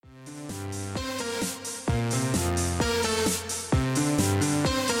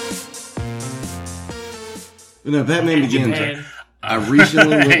No, Batman Begins. Japan. I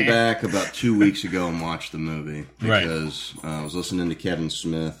recently went back about 2 weeks ago and watched the movie because I was listening to Kevin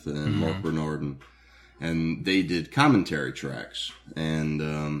Smith and Mark Bernard, and they did commentary tracks.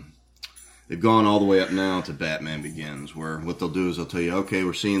 And they've gone all the way up now to Batman Begins, where what they'll do is they'll tell you, okay,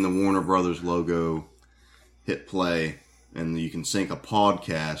 we're seeing the Warner Brothers logo, hit play, and you can sync a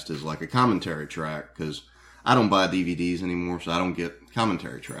podcast as like a commentary track, because I don't buy DVDs anymore, so I don't get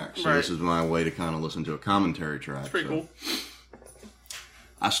commentary tracks. So this is my way to kind of listen to a commentary track. That's pretty cool.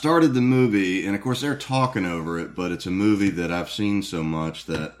 I started the movie, and of course they're talking over it, but it's a movie that I've seen so much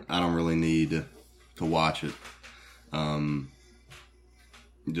that I don't really need to watch it.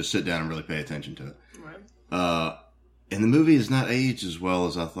 Just sit down and really pay attention to it. Right. And the movie has not aged as well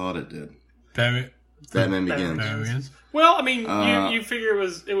as I thought it did. Batman Begins. Well, I mean, you figure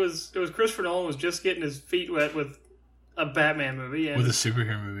it was Christopher Nolan was just getting his feet wet with a Batman movie and with a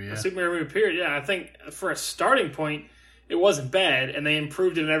superhero movie. Yeah, a superhero movie. Period. Yeah, I think for a starting point, it wasn't bad, and they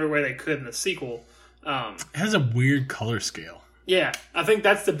improved it in every way they could in the sequel. It has a weird color scale. Yeah, I think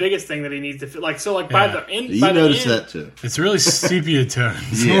that's the biggest thing that he needs to feel like. So, by the end, you noticed that too. It's really sepia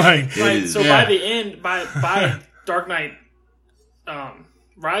tones. Yeah, by the end, by Dark Knight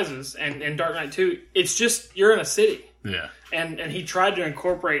Rises and Dark Knight 2, it's just you're in a city. Yeah, and he tried to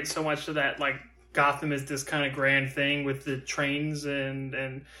incorporate so much of that, like Gotham is this kind of grand thing with the trains, and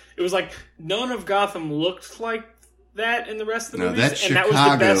it was like none of Gotham looked like that in the rest of the movies. That's and Chicago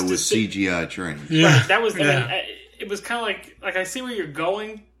that was the best with CGI trains. Yeah, right, that was. I mean, it was kind of like I see where you're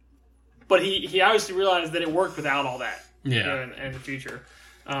going, but he obviously realized that it worked without all that. Yeah, in the future.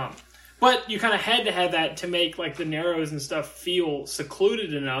 But you kind of had to have that to make like the Narrows and stuff feel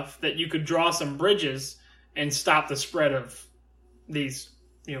secluded enough that you could draw some bridges and stop the spread of these,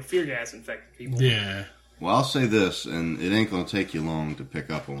 fear gas infected people. Yeah. Well, I'll say this, and it ain't going to take you long to pick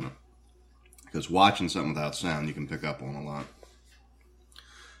up on it. Because watching something without sound, you can pick up on a lot.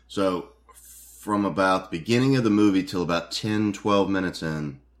 So, from about the beginning of the movie till about 10, 12 minutes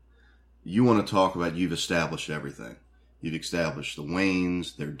in, you want to talk about you've established everything. You've established the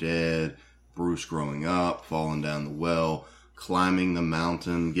Waynes, they're dead, Bruce growing up, falling down the well, climbing the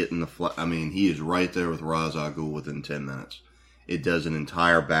mountain, getting the I mean, he is right there with Ra's al Ghul within 10 minutes. It does an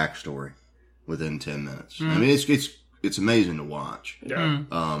entire backstory within 10 minutes. I mean, it's amazing to watch. Yeah.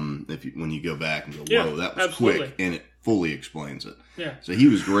 When you go back and go, whoa, that was absolutely quick, and it fully explains it. Yeah. So he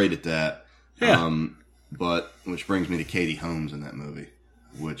was great at that. Yeah. But which brings me to Katie Holmes in that movie,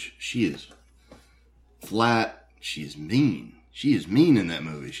 which she is flat. She's mean. She is mean in that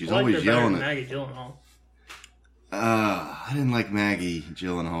movie. She's always yelling at Maggie Gyllenhaal. I didn't like Maggie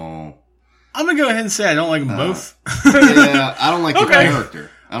Gyllenhaal. I'm gonna go ahead and say I don't like them both. Yeah, I don't like the character.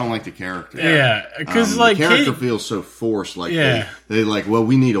 I don't like the character. Yeah, because the character feels so forced. Like they like, well,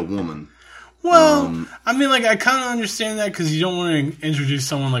 we need a woman. Well, I mean, like I kind of understand that because you don't want to introduce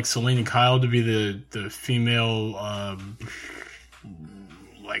someone like Selena Kyle to be the female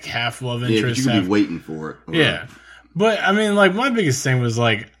like half love interest. Yeah, you could be waiting for it. Yeah. But, I mean, like, my biggest thing was,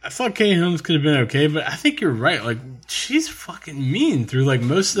 like, I thought Katie Holmes could have been okay, but I think you're right. Like, she's fucking mean through, like,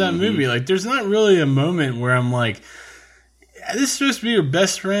 most of that movie. Like, there's not really a moment where I'm like, this is supposed to be your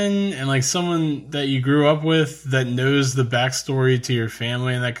best friend and, like, someone that you grew up with that knows the backstory to your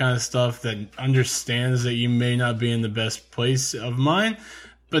family and that kind of stuff, that understands that you may not be in the best place of mind.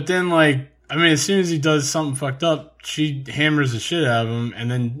 But then, like, I mean, as soon as he does something fucked up, she hammers the shit out of him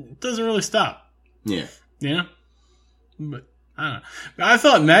and then doesn't really stop. Yeah. You know? But I don't know. But I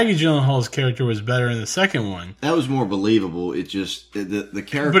thought Maggie Gyllenhaal's character was better in the second one. That was more believable. It just the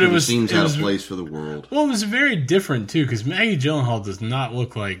character seems out of place for the world. Well, it was very different too because Maggie Gyllenhaal does not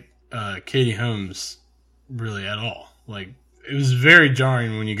look like Katie Holmes really at all. Like it was very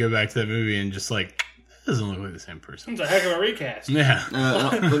jarring when you go back to that movie and just like that doesn't look like the same person. It's a heck of a recast. Yeah.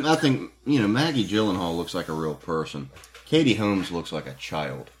 But I think Maggie Gyllenhaal looks like a real person. Katie Holmes looks like a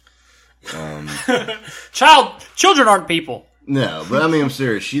child. Children aren't people. No, but I mean, I'm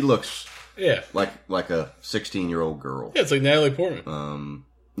serious. She looks Yeah. Like a 16-year-old girl. Yeah, it's like Natalie Portman.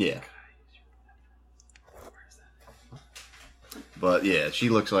 Yeah. But yeah, she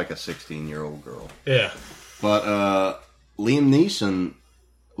looks like a 16-year-old girl. Yeah. But Liam Neeson,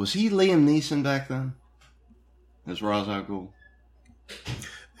 was he Liam Neeson back then? As Ra's al Ghul?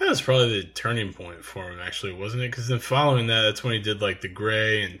 That was probably the turning point for him, actually, wasn't it? Because then following that, that's when he did like The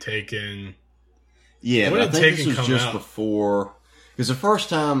Grey and Taken. Yeah, when but I did think Taken this was come just out? before. Because the first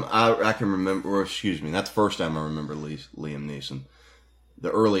time I can remember, or excuse me, not the first time I remember Liam Neeson.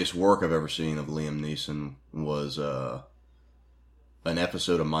 The earliest work I've ever seen of Liam Neeson was an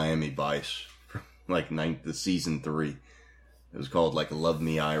episode of Miami Vice, like the season 3. It was called like Love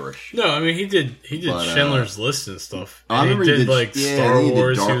Me Irish. No, I mean he did But, Schindler's List and stuff. I And remember he he did did- like yeah, Star and he did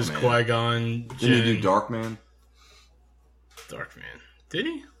Wars. He Dark was Man. Qui-Gon. Didn't he do Jinn. Darkman? Darkman? Did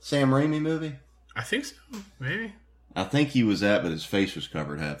he? Sam Raimi movie? I think so. Maybe. I think he was that, but his face was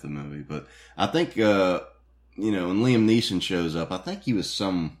covered half the movie. But I think, when Liam Neeson shows up, I think he was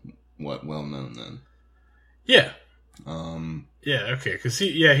somewhat well known then. Yeah. Um, Yeah. Okay. Because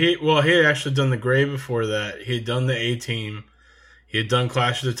he had actually done The Grey before that. He had done The A-Team. He had done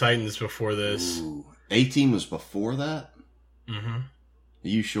Clash of the Titans before this. ooh, A-Team was before that? Mm-hmm. Are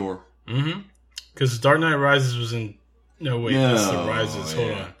you sure? Mm-hmm. Because Dark Knight Rises was in. No, wait. That's The No, Rises.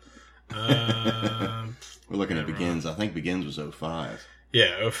 yeah. Hold on. We're looking at Begins. I think Begins was 05.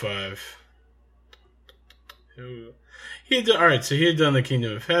 Yeah, 05. He had done, all right, so he had done The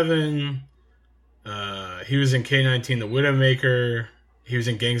Kingdom of Heaven. He was in K-19, The Widowmaker. He was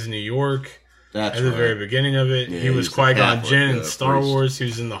in Gangs of New York That's at the right. very beginning of it. Yeah, he was he's the Qui-Gon Catholic, Jinn in Star priest. Wars. He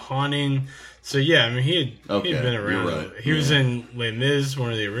was in The Haunting. So, yeah, I mean, he had Okay, been you're around. right. He was Yeah. in Les Mis,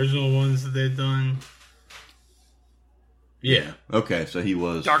 one of the original ones that they'd done. Yeah. Okay, so he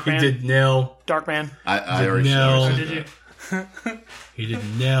was. He Darkman. did Nell. Darkman. I already No. said Did you? that. He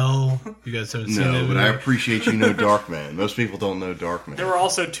did Nell. You guys haven't seen No, that but I movie? appreciate you know Darkman. Most people don't know Darkman. There were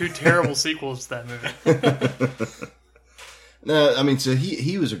also 2 terrible sequels to that movie. No, I mean, so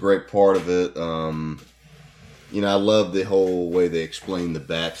he was a great part of it. I love the whole way they explained the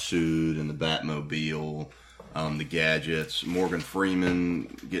bat suit and the Batmobile, the gadgets. Morgan Freeman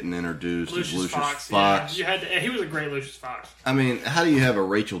getting introduced as Lucius Fox. Yeah, you had to, he was a great Lucius Fox. I mean, how do you have a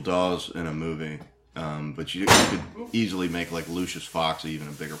Rachel Dawes in a movie? But you could easily make like Lucius Fox even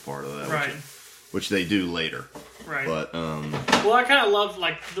a bigger part of that, Right. which they do later. Right. But Well, I kind of loved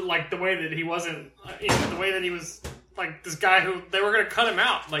the way that he wasn't, the way that he was like this guy who they were going to cut him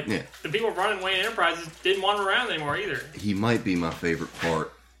out. Like Yeah. the people running Wayne Enterprises didn't want him around anymore either. he might be my favorite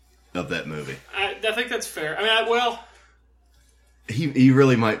part of that movie. I think that's fair. I mean, He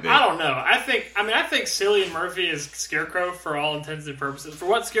really might be. I don't know. I think Cillian Murphy is Scarecrow for all intents and purposes. For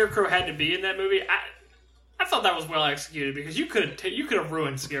what Scarecrow had to be in that movie, I thought that was well executed because you could have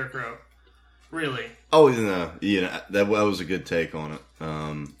ruined Scarecrow. Really. Oh, no, that was a good take on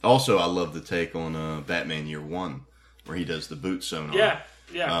it. Also, I love the take on Batman Year One, where he does the boot sonar. Yeah.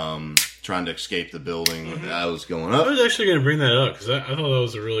 Trying to escape the building. Mm-hmm. I was going I up. was actually going to bring that up because I thought that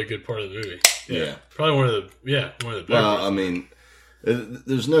was a really good part of the movie. Yeah. Probably one of the better Well, parts. I mean,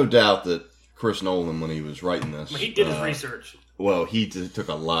 there's no doubt that Chris Nolan, when he was writing this, He did his research. Well, he took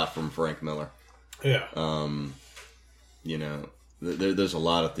a lot from Frank Miller. Yeah. There's a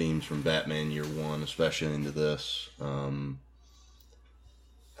lot of themes from Batman Year One, especially into this. Let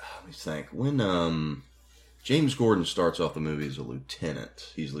me think. When James Gordon starts off the movie as a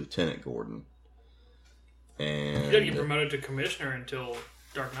lieutenant, he's Lieutenant Gordon, and He didn't get promoted to commissioner until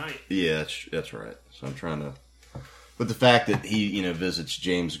Dark Knight. yeah, that's right. So I'm trying to. But the fact that he, visits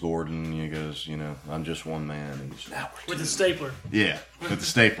James Gordon, he goes, I'm just one man. And he's now With the stapler. yeah, with the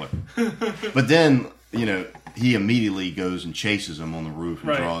stapler. But then, he immediately goes and chases him on the roof and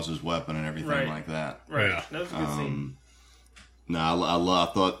Right. draws his weapon and everything Right. like that. Right. Yeah. That was a good scene. No,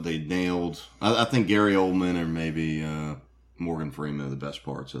 I thought they nailed. I think Gary Oldman or maybe Morgan Freeman are the best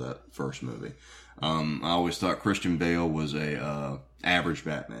parts of that first movie. I always thought Christian Bale was a average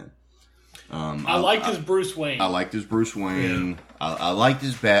Batman. I liked his Bruce Wayne. I liked his Bruce Wayne. I liked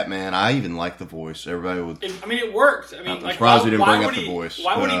his Batman. I even liked the voice. Everybody would. It worked. I mean, I'm like, surprised we didn't bring would up the voice.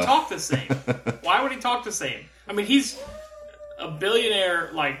 Why would he talk the same? Why would he talk the same? I mean, he's a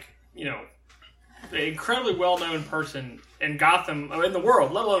billionaire, an incredibly well-known person in Gotham, in the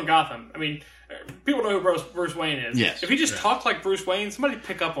world, let alone Gotham. I mean, people know who Bruce Wayne is. Yes. If he just talked like Bruce Wayne, somebody would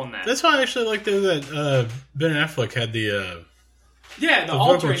pick up on that. That's why I actually like that Ben Affleck had the the vocal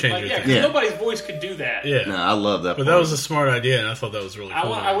altering, changer thing. 'cause Yeah. nobody's voice could do that. yeah. No, I love that. But part. that was a smart idea, and I thought that was really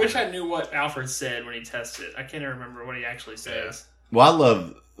cool. I wish I knew what Alfred said when he tested it. I can't even remember what he actually says. Well, I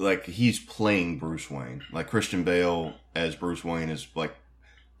love he's playing Bruce Wayne. Like Christian Bale as Bruce Wayne is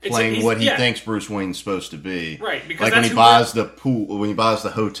playing what he thinks Bruce Wayne's supposed to be. Right, because like when that's he who buys the pool, when he buys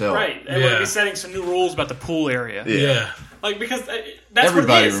the hotel. Right, and we're going to be setting some new rules about the pool area. Yeah. Because that's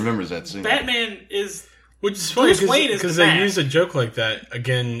Everybody what it is. remembers that scene. Batman is... Which is funny Bruce Wayne is because the they Bat. used a joke like that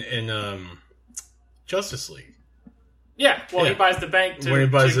again in Justice League. Yeah, well, Yeah. he buys the bank to... When he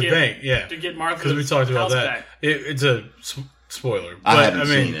buys to the get, bank, yeah. To get Martha's Because we talked about house that. back. It's a spoiler. But, I haven't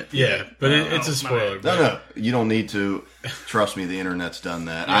seen it. Yeah, but it's a Oh, spoiler. my No, you don't need to. Trust me, the internet's done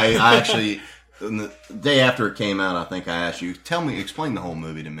that. I actually, the day after it came out, I think I asked you, explain the whole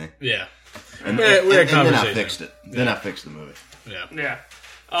movie to me. Yeah. And, We had a and then I conversation. fixed it. Then I fixed the movie. Yeah. Yeah.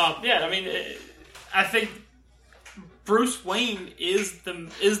 I mean, I think Bruce Wayne is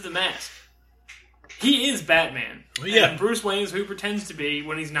the mask. He is Batman. Yeah. And Bruce Wayne is who he pretends to be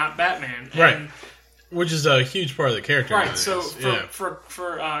when he's not Batman. Right. And, Which is a huge part of the character. right. So nowadays.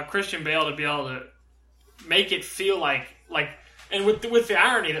 for Christian Bale to be able to make it feel like, and with the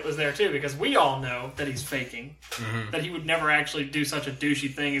irony that was there too, because we all know that he's faking, that he would never actually do such a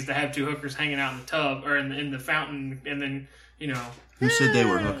douchey thing as to have two hookers hanging out in the tub or in the fountain, and then Who said they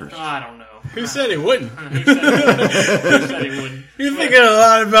were hookers? I don't know. Who said he wouldn't? Who said he wouldn't? You're thinking a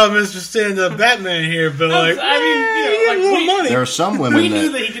lot about Mr. Stand-Up Batman here, but like, I mean, little money. There are some women we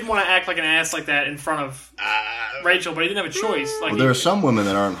knew that he didn't want to act like an ass like that in front of Rachel, but he didn't have a choice. Like there are some women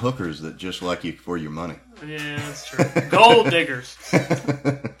that aren't hookers that just like you for your money. yeah, that's true. Gold diggers,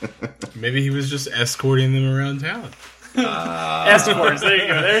 Maybe he was just escorting them around town. escorts. There you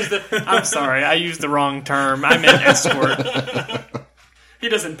go. There's the. I'm sorry, I used the wrong term. I meant escort. He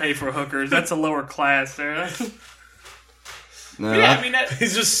doesn't pay for hookers. That's a lower class there. No, Yeah, I mean that.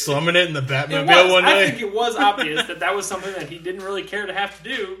 He's just slumming it in the It Batmobile was. one I day. think it was obvious that was something that he didn't really care to have to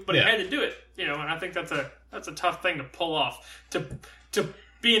do, but Yeah. he had to do it. And I think that's a tough thing to pull off. To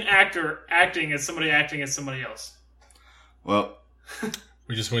be an actor acting as somebody else. well,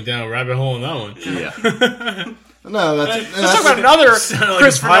 We just went down a rabbit hole in that one. yeah. No, Let's talk about another Sounded like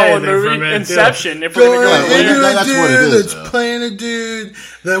Christopher a pilot Nolan there for a movie, minute, too. Inception. If we're going to Yeah, go there. that's what it is, though. playing a dude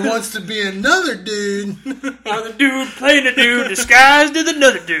that wants to be another dude. The dude playing a dude disguised as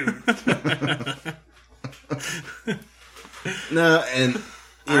another dude. No, and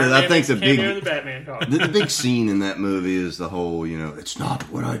Iron I Man think makes the a cameo big in the Batman car. the big scene in that movie is the whole, it's not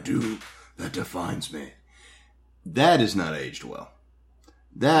what I do that defines me. That is not aged well.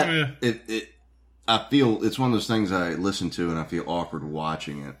 That I feel it's one of those things I listen to and I feel awkward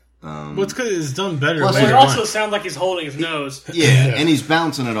watching it. Well, it's because it's done better Plus, later It Well, also on. sounds like he's holding his nose. Yeah, and he's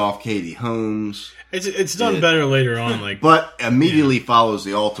bouncing it off Katie Holmes, It's done better later on. Like, but immediately follows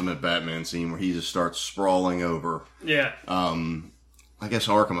the ultimate Batman scene where he just starts sprawling over. Yeah. I guess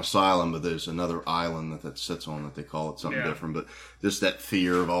Arkham Asylum, but there's another island that sits on that they call it something Yeah. different. But just that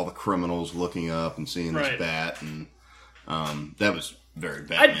fear of all the criminals looking up and seeing Right. this bat, and that was very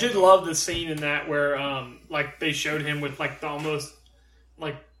bad. I did love the scene in that where, they showed him with, the almost,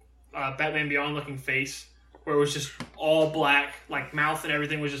 Batman Beyond looking face, where it was just all black, mouth and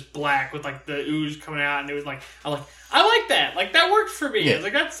everything was just black with, the ooze coming out, and it was I like that. That worked for me. Yeah. I was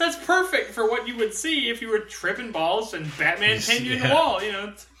like, that's perfect for what you would see if you were tripping balls and Batman pinned you in the Yeah. wall,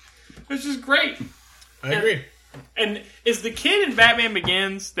 It's just great. I agree. And is the kid in Batman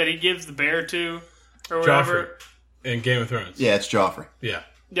Begins that he gives the bear to, or whatever? Joffrey in Game of Thrones. Yeah, it's Joffrey. Yeah.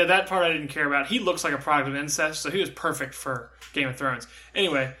 Yeah, that part I didn't care about. He looks like a product of incest, so he was perfect for Game of Thrones.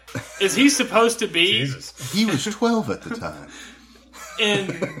 Anyway, is he supposed to be Jesus. He was 12 at the time. in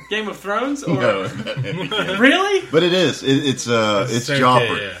Game of Thrones? Or No, really? but it is. It's same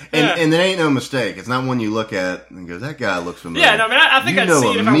Joffrey, kid, and there ain't no mistake. It's not one you look at and go, "That guy looks familiar." Yeah, no, I mean, I think You I'd know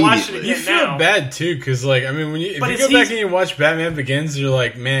see it if I watched it immediately. You again feel now. bad too, because when you But go is back he- and you watch Batman Begins, you're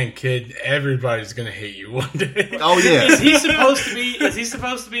like, man, kid, everybody's gonna hate you one day. Oh yeah. Is he supposed to be? Is he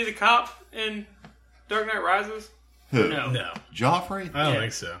supposed to be the cop in Dark Knight Rises? Who? No, No, Joffrey? I don't Yeah.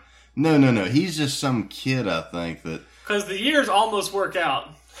 think so. No. He's just some kid. I think that. because the years almost work out.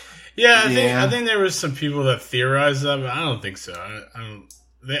 Yeah, Yeah. I think there was some people that theorized that, but I don't think so.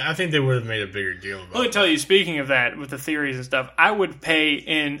 I think they would have made a bigger deal about Let me it. tell you, speaking of that, with the theories and stuff, I would pay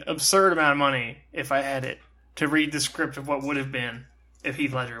an absurd amount of money if I had it to read the script of what would have been if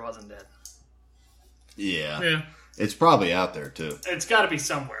Heath Ledger wasn't dead. Yeah. Yeah. It's probably out there too. It's got to be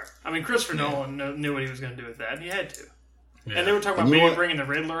somewhere. I mean, Christopher Nolan knew what he was going to do with that, and he had to. Yeah. And they were talking about And you know maybe what? bringing the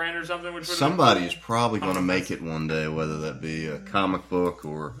Riddler in or something. Which Somebody's probably going to make it one day, whether that be a comic book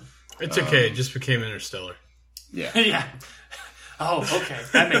or It's okay. It just became Interstellar. yeah. yeah. Oh, okay,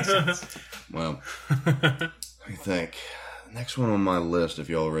 that makes sense. Well, let me think. Next one on my list, if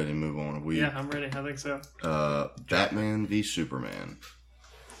y'all are ready to move on, Yeah, I'm ready. I think so. Batman v Superman,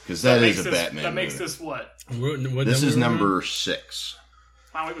 because that is a Batman. That makes movie. this what? What This is number number 6.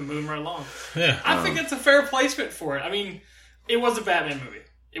 Wow, we've been moving right along. we're on? Yeah. I think it's a fair placement for it. I mean, it was a Batman movie.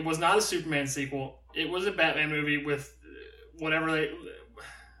 It was not a Superman sequel. It was a Batman movie with whatever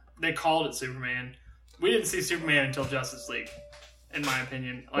they called it Superman. We didn't see Superman until Justice League, in my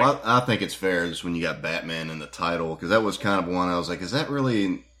opinion. Well, I think it's fair just when you got Batman in the title, because that was kind of one I was like, is that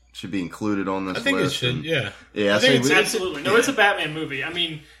really should be included on this I think it list? should. And- Yeah. Yeah, I think say it's we- absolutely. No, it's a Batman movie. I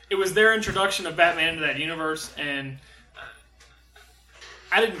mean, it was their introduction of Batman into that universe, and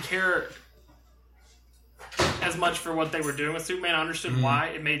I didn't care as much for what they were doing with Superman. I understood why.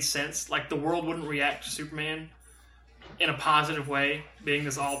 It made sense. Like, the world wouldn't react to Superman in a positive way, being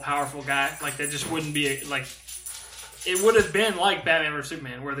this all-powerful guy. Like, that just wouldn't be, it would have been like Batman vs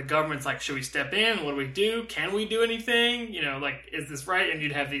Superman, where the government's like, should we step in? What do we do? Can we do anything? You know, like, is this right? And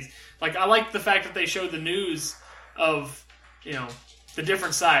you'd have these, like, I like the fact that they showed the news of, you know, the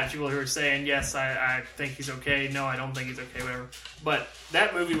different sides. People who are saying, yes, I think he's okay. No, I don't think he's okay, whatever. But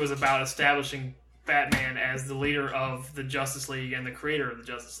that movie was about establishing Batman as the leader of the Justice League and the creator of the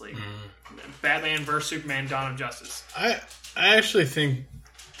Justice League. Batman vs Superman, Dawn of Justice. I actually think,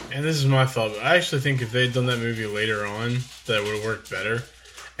 and this is my thought, but I actually think if they had done that movie later on, that would have worked better.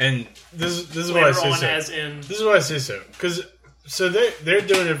 And this is why I say so. As in, this is why I say so. Because they're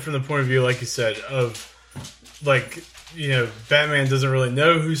doing it from the point of view, like you said, of like, you know, Batman doesn't really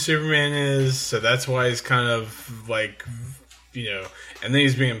know who Superman is, so that's why he's kind of like, you know, and then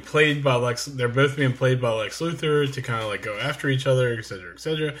he's being played by they're both being played by Lex Luthor to kind of like go after each other, etc.,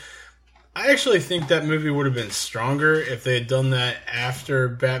 etc. I actually think that movie would have been stronger if they had done that after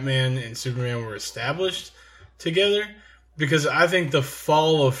Batman and Superman were established together, because I think the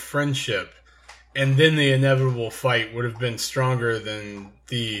fall of friendship and then the inevitable fight would have been stronger than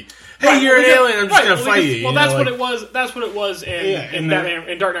the hey, you're an alien, I'm just gonna fight you. Well, that's what it was. That's what it was in Batman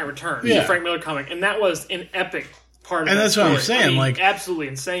in Dark Knight Returns, the Frank Miller comic, and that was an epic part of it. And that's what I'm saying. I mean, like, absolutely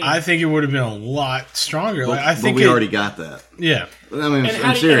insane. I think it would have been a lot stronger. But, like, I think we already got that. Yeah. I mean,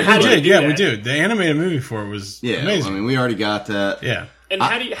 I'm serious. We did. The animated movie for it was amazing. I mean, we already got that. Yeah. And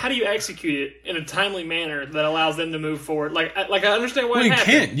how do you execute it in a timely manner that allows them to move forward? Like I understand what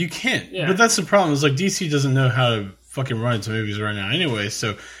happened. You can't. Yeah. But that's the problem. Is like DC doesn't know how to fucking run its movies right now anyway.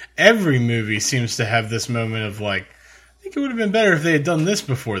 So every movie seems to have this moment of like, I think it would have been better if they had done this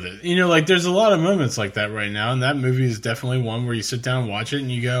before this. You know, like there's a lot of moments like that right now, and that movie is definitely one where you sit down and watch it and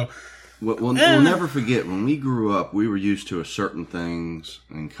you go, We'll never forget, when we grew up, we were used to certain things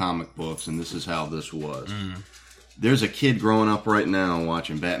in comic books, and this is how this was. There's a kid growing up right now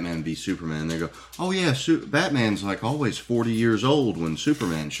watching Batman v Superman, and they go, oh yeah, Batman's like always 40 years old when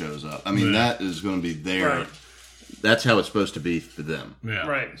Superman shows up. I mean, that is going to be their... Right. That's how it's supposed to be for them. yeah.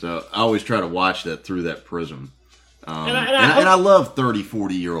 Right. So I always try to watch that through that prism. And I love 30,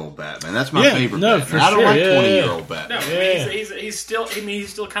 40-year-old Batman. That's my favorite Batman. For I don't sure. like 20-year-old Batman. No, I mean, he's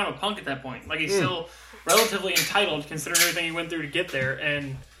still kind of a punk at that point. Like, he's still relatively entitled considering everything he went through to get there,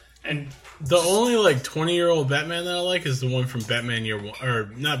 and The only like 20-year-old Batman that I like is the one from Batman Year One,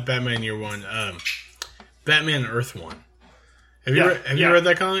 or not Batman Year One, Batman Earth One. Have you read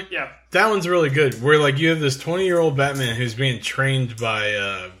that comic? Yeah, that one's really good. Where like you have this 20-year-old Batman who's being trained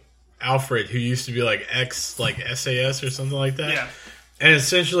by Alfred, who used to be like SAS or something like that. Yeah, and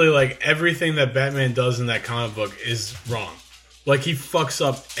essentially like everything that Batman does in that comic book is wrong. Like he fucks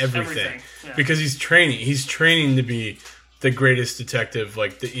up everything. Yeah. Because he's training. He's training to be the greatest detective,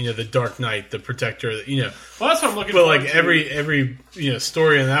 like the Dark Knight, the Protector, Well, that's what I'm looking for. But like every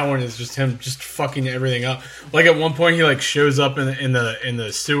story in that one is just him just fucking everything up. Like at one point he like shows up in the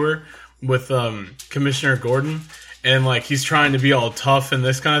sewer with Commissioner Gordon, and like he's trying to be all tough and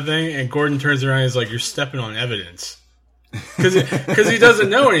this kind of thing, and Gordon turns around and is like, "You're stepping on evidence." Because he doesn't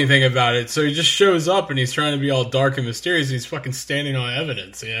know anything about it, so he just shows up and he's trying to be all dark and mysterious. And he's fucking standing on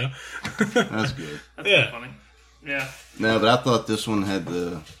evidence, That's good. That's funny. Yeah. No, but I thought this one had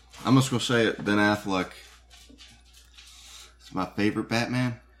the... I'm just going to say it, Ben Affleck. It's my favorite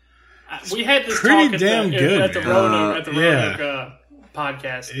Batman. We had this pretty talk damn good at the Roanoke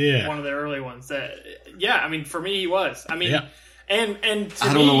podcast. Yeah. One of the early ones. I mean, for me, he was. I mean, and to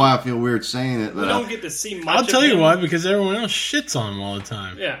I don't know why I feel weird saying it, but we don't get to see much. I'll tell of you him. why, because everyone else shits on him all the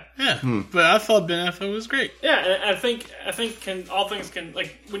time. Yeah. But I thought Ben Affleck was great. Yeah, and I think all things can,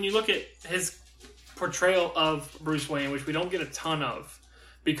 like, when you look at his portrayal of Bruce Wayne, which we don't get a ton of,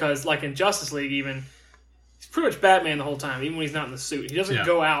 because like in Justice League even, he's pretty much Batman the whole time, even when he's not in the suit. He doesn't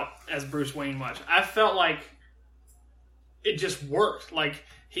go out as Bruce Wayne much. I felt like it just worked. Like,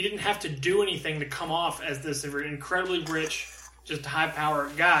 he didn't have to do anything to come off as this incredibly rich, just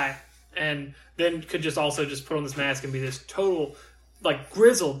high-powered guy, and then could just also just put on this mask and be this total, like,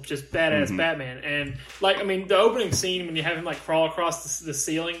 grizzled, just badass Batman. And, like, I mean, the opening scene when you have him, like, crawl across the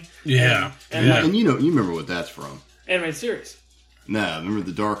ceiling. And you remember what that's from. Animated series. No, remember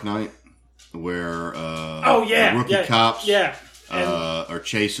The Dark Knight? Where the rookie cops and are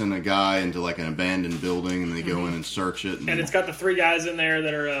chasing a guy into, like, an abandoned building, and they go in and search it. And it's got the three guys in there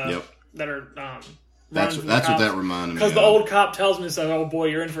that are... That's what that reminded me of. Because the old cop tells me, "Oh boy,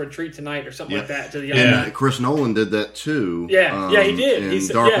 you're in for a treat tonight," or something like that to the young guy. Chris Nolan did that too. He did. In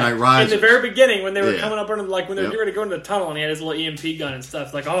Dark Knight Rises. In the very beginning, when they were coming up under, like when they were going to go into the tunnel, and he had his little EMP gun and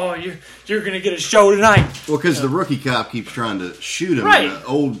stuff. Like, "Oh, you're going to get a show tonight." Well, because the rookie cop keeps trying to shoot him. Right. An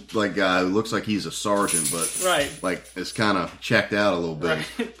old guy who looks like he's a sergeant, but like is kind of checked out a little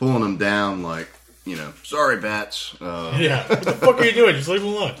bit, pulling him down like. sorry, bats. Yeah, what the fuck are you doing? Just leave him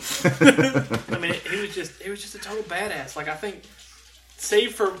alone. I mean, he was just a total badass. Like, I think,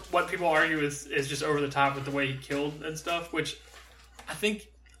 save for what people argue is just over the top with the way he killed and stuff, which I think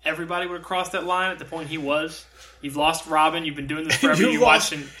everybody would have crossed that line at the point he was. You've lost Robin. You've been doing this forever.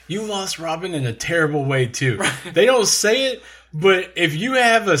 You lost Robin in a terrible way too. Right. They don't say it, but if you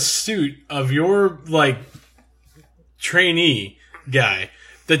have a suit of your trainee guy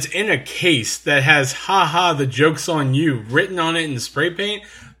that's in a case that has "ha the joke's on you" written on it in spray paint,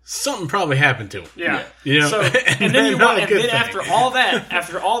 something probably happened to him. Yeah. So, and then after all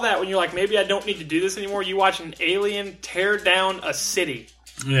that, when you're like, maybe I don't need to do this anymore, you watch an alien tear down a city.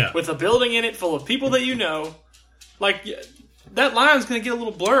 Yeah. With a building in it full of people that you know. Like, that line's going to get a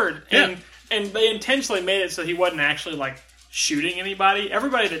little blurred. And they intentionally made it so he wasn't actually, shooting anybody.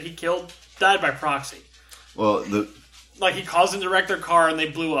 Everybody that he killed died by proxy. Well, he caused them to wreck their car and they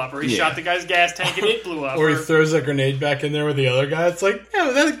blew up. Or he shot the guy's gas tank and it blew up. Or he throws a grenade back in there with the other guy. It's like,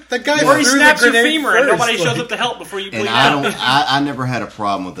 that guy or he snaps your femur first. And nobody shows up to help before you bleed out. And I never had a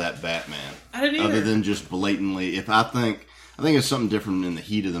problem with that Batman. I didn't either. Other than just blatantly, I think it's something different in the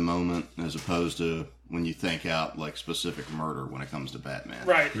heat of the moment as opposed to when you think out specific murder when it comes to Batman.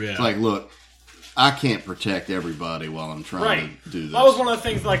 Right. Yeah. It's like, look, I can't protect everybody while I'm trying to do this. That was one of the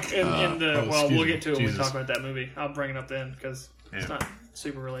things in the... we'll get to it when we talk about that movie. I'll bring it up then because it's not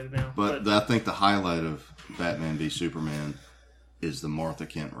super related now. But I think the highlight of Batman v Superman is the Martha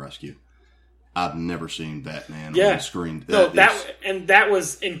Kent rescue. I've never seen Batman on the screen. That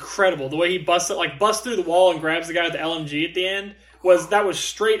was incredible. The way he busts through the wall and grabs the guy with the LMG at the end was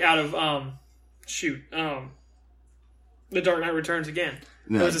straight out of The Dark Knight Returns again.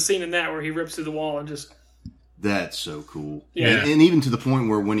 No. There was a scene in that where he rips through the wall and just... That's so cool. Yeah. And even to the point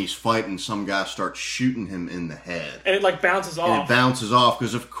where when he's fighting, some guy starts shooting him in the head. And it bounces off. And it bounces off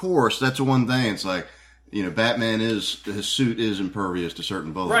because, of course, that's one thing. It's like, Batman his suit is impervious to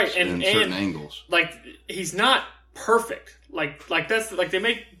certain bullets. Right. And certain angles. He's not perfect. That's they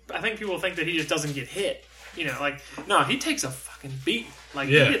make... I think people think that he just doesn't get hit. No, he takes a fucking beat.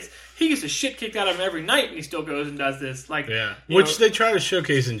 He gets the shit kicked out of him every night, and he still goes and does this. Which they try to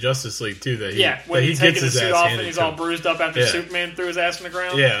showcase in Justice League too. When he's taking his suit off and he's all bruised up after Superman threw his ass on the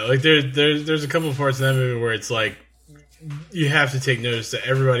ground. Yeah, there's a couple of parts in that movie where it's like you have to take notice that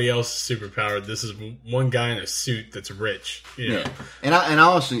everybody else is superpowered. This is one guy in a suit that's rich. Yeah, and I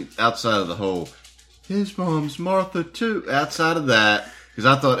honestly, outside of the whole, his mom's Martha too. Outside of that, because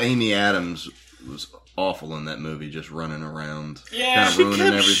I thought Amy Adams was awful in that movie, just running around. Yeah, she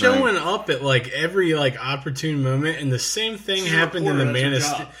kept showing up at every opportune moment, and the same thing happened in the Man of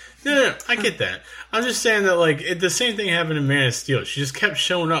Steel. No, I get that. I'm just saying that the same thing happened in Man of Steel. She just kept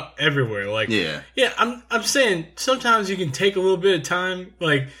showing up everywhere. I'm saying sometimes you can take a little bit of time.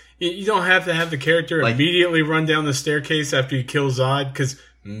 You don't have to have the character immediately run down the staircase after you kill Zod because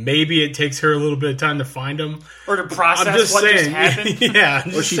maybe it takes her a little bit of time to find him. Or to process just happened. Yeah.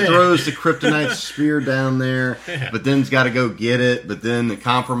 Or she throws the kryptonite spear down there, but then's got to go get it, but then it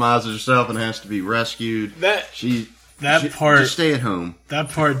compromises herself and has to be rescued. Just stay at home. That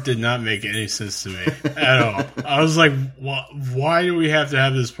part did not make any sense to me at all. I was like, why do we have to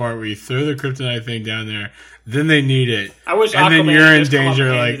have this part where you throw the kryptonite thing down there, then they need it, I wish and Aquaman then you're in just come up danger?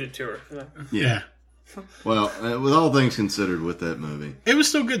 and handed it to her. Yeah. Well, with all things considered with that movie, it was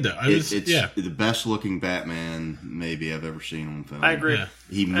still good though. It's the best looking Batman maybe I've ever seen on film. I agree. Yeah.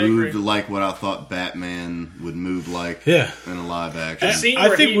 He moved like what I thought Batman would move like in a live action. The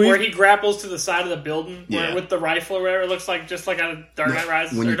scene where he grapples to the side of the building with the rifle or whatever, it looks like just out of Dark Knight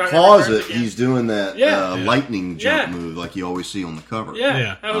Rises. When you pause it, he's doing that lightning jump move like you always see on the cover.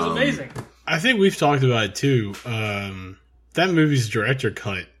 Yeah. That was amazing. I think we've talked about it too. That movie's director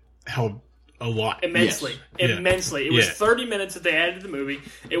cut helped a lot. Immensely. It was 30 minutes that they added to the movie.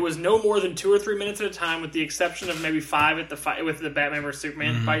 It was no more than 2 or 3 minutes at a time, with the exception of maybe 5 at the fight with the Batman vs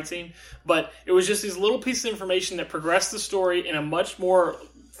Superman fight scene. But it was just these little pieces of information that progressed the story in a much more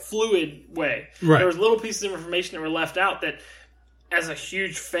fluid way. Right. There was little pieces of information that were left out that, as a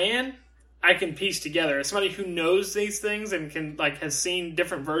huge fan, I can piece together. As somebody who knows these things and can has seen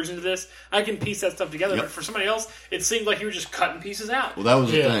different versions of this, I can piece that stuff together. But for somebody else, it seemed like you were just cutting pieces out. Well, that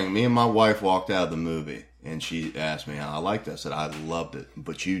was the thing. Me and my wife walked out of the movie, and she asked me how I liked it. I said, I loved it,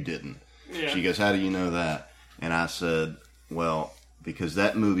 but you didn't. Yeah. She goes, how do you know that? And I said, well, because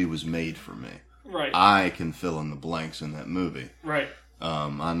that movie was made for me. Right. I can fill in the blanks in that movie. Right.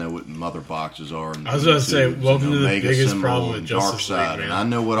 I know what mother boxes are. And I was going to say, welcome to the biggest problem with Justice League, man. And I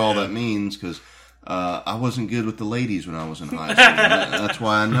know what all that means because I wasn't good with the ladies when I was in high school. That's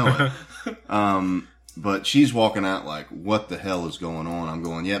why I know it. But she's walking out like, what the hell is going on? I'm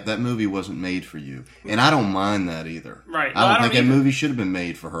going, yep, that movie wasn't made for you. And I don't mind that either. Right. I don't think that movie should have been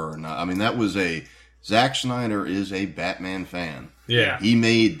made for her or not. I mean, that was Zack Snyder is a Batman fan. Yeah. He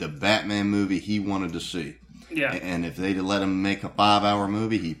made the Batman movie he wanted to see. Yeah. And if they'd have let him make a 5-hour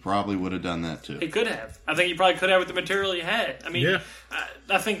movie, he probably would have done that too. He could have. I think he probably could have with the material he had. I mean,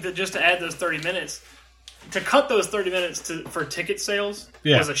 I think that just to add those 30 minutes, to cut those 30 minutes for ticket sales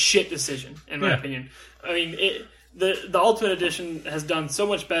was a shit decision, in my opinion. I mean, the Ultimate Edition has done so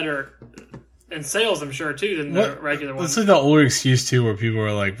much better in sales, I'm sure, too, than the regular one. That's like the older excuse, too, where people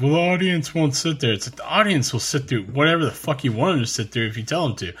are like, well, the audience won't sit there. It's like the audience will sit through whatever the fuck you want them to sit through if you tell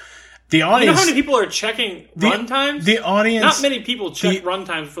them to. The audience, you know how many people are checking run times? The audience... Not many people check run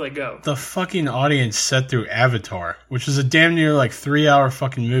times before they go. The fucking audience sat through Avatar, which is a damn near 3-hour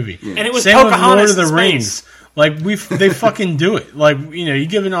fucking movie. Yeah. And it was Same Pocahontas with Lord of the Rings. Space. They fucking do it. You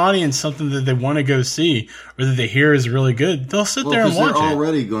give an audience something that they want to go see or that they hear is really good, they'll sit there and watch it. They're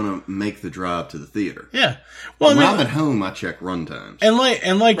already going to make the drive to the theater. Yeah. Well, when I'm at home, I check run times. And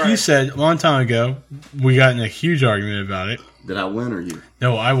you said a long time ago, we got in a huge argument about it. Did I win or you?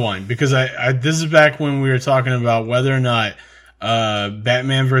 No, I won because I this is back when we were talking about whether or not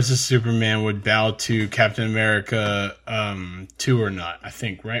Batman versus Superman would bow to Captain America 2 or not. I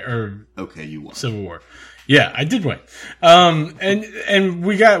think, right? Or okay, you won. Civil War. Yeah, I did win. And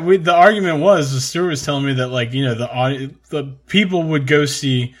the argument was Stuart was telling me that the people would go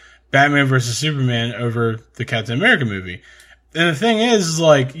see Batman versus Superman over the Captain America movie. And the thing is,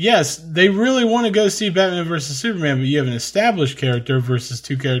 yes, they really want to go see Batman versus Superman, but you have an established character versus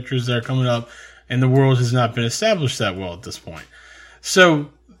two characters that are coming up, and the world has not been established that well at this point.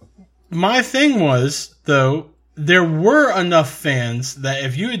 So, my thing was, though, there were enough fans that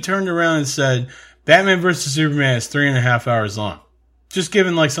if you had turned around and said, Batman vs. Superman is 3.5 hours long, just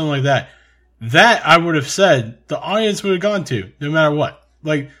given something like that I would have said the audience would have gone to, no matter what.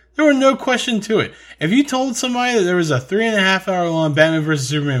 There were no question to it. If you told somebody that there was a 3.5 hour long Batman vs.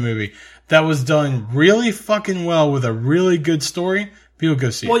 Superman movie that was done really fucking well with a really good story, people go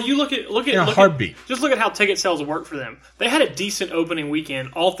see it. Well, you look at in a heartbeat. Just look at how ticket sales work for them. They had a decent opening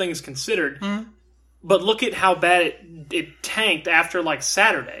weekend, all things considered. Mm-hmm. But look at how bad it tanked after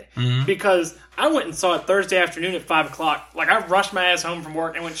Saturday. Mm-hmm. Because I went and saw it Thursday afternoon at 5 o'clock. I rushed my ass home from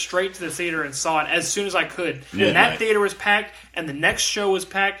work and went straight to the theater and saw it as soon as I could. Yeah, and that theater was packed, and the next show was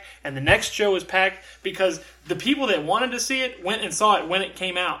packed, and the next show was packed because the people that wanted to see it went and saw it when it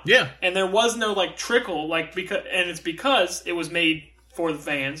came out. Yeah. And there was no trickle, and it's because it was made for the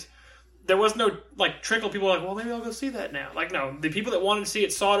fans. There was no trickle. People were well, maybe I'll go see that now. No, the people that wanted to see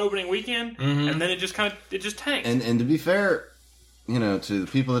it saw it opening weekend, mm-hmm. and then it just tanked. And to be fair, to the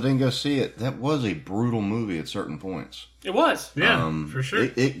people that didn't go see it, that was a brutal movie at certain points. It was, yeah, for sure.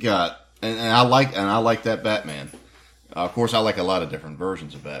 It got, and I like that Batman. Of course, I like a lot of different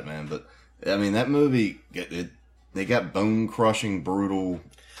versions of Batman, but I mean that movie, they got bone crushing, brutal.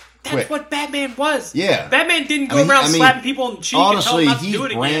 That's what Batman was. Yeah. Batman didn't go around slapping people in the cheek honestly, and tell them not to do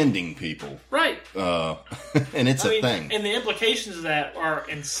it again. He's branding people. Right. And it's a thing. And the implications of that are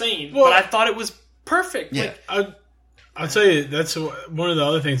insane. Well, but I thought it was perfect. Yeah. I'll tell you, that's one of the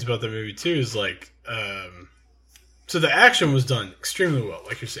other things about that movie, too, is so the action was done extremely well,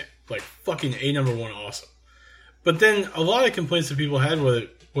 like you're saying. Fucking #1 awesome. But then a lot of complaints that people had with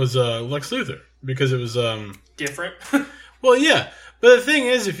it was Lex Luthor. Because it was... different? Well, yeah. But the thing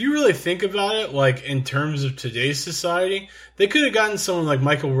is, if you really think about it, in terms of today's society, they could have gotten someone like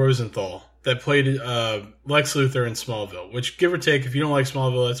Michael Rosenthal that played Lex Luthor in Smallville, which, give or take, if you don't like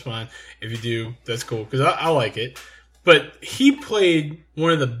Smallville, that's fine. If you do, that's cool, because I like it. But he played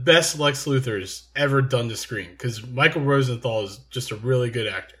one of the best Lex Luthors ever done to screen, because Michael Rosenthal is just a really good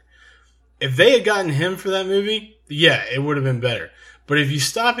actor. If they had gotten him for that movie, yeah, it would have been better. But if you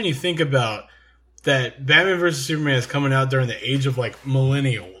stop and you think about that Batman vs. Superman is coming out during the age of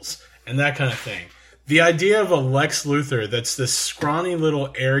millennials and that kind of thing. The idea of a Lex Luthor that's this scrawny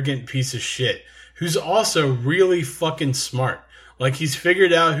little arrogant piece of shit who's also really fucking smart. He's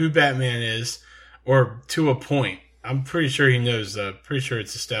figured out who Batman is, or to a point. I'm pretty sure he knows. Pretty sure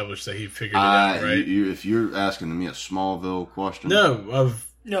it's established that he figured it out, right? If you're asking me a Smallville question. No,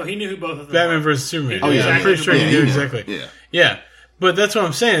 he knew who both of them Batman were. vs. Superman. Oh, yeah. I'm pretty sure he knew exactly. Yeah. Yeah. But that's what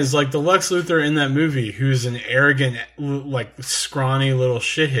I'm saying is the Lex Luthor in that movie, who's an arrogant, scrawny little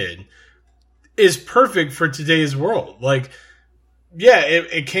shithead, is perfect for today's world.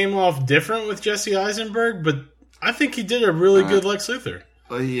 It came off different with Jesse Eisenberg, but I think he did a really good Lex Luthor.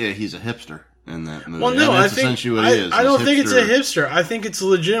 Well, yeah, he's a hipster. in that movie. Well, no, that's I think essentially what he is. I don't He's think it's a hipster. hipster. I think it's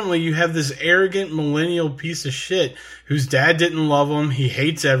legitimately you have this arrogant millennial piece of shit whose dad didn't love him. He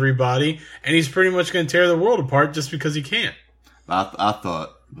hates everybody, and he's pretty much going to tear the world apart just because he can. I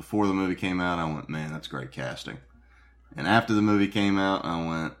thought before the movie came out, I went, man, that's great casting. And after the movie came out, I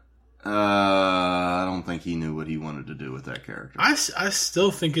went, I don't think he knew what he wanted to do with that character. I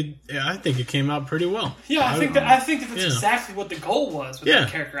still think it. I think it came out pretty well. Yeah, I think that's Yeah. exactly what the goal was with Yeah.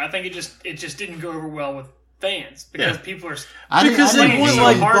 that character. I think it just didn't go over well with fans because Yeah. people are Because I they think want it's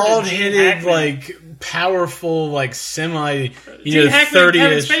like so hard to bald-headed, Gene Hackman. like powerful, like semi, Gene Hackman and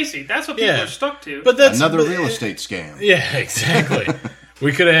Kevin 30ish. Spacey. That's what people Yeah. are stuck to. But that's Another but- real estate scam. Yeah, exactly.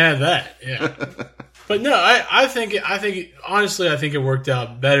 We could have had that. Yeah. But no, I think honestly, I think it worked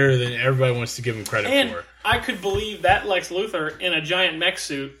out better than everybody wants to give him credit and for. I could believe that Lex Luthor in a giant mech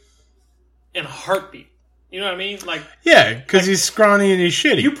suit in a heartbeat. You know what I mean? Like, Yeah, because he's scrawny and he's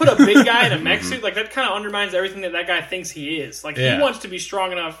shitty. you put a big guy in a mech suit, like that kind of undermines everything that guy thinks he is. Like, Yeah. he wants to be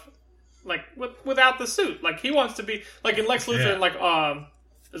strong enough, like without the suit. Like, he wants to be like in Lex Luthor. Yeah. And like,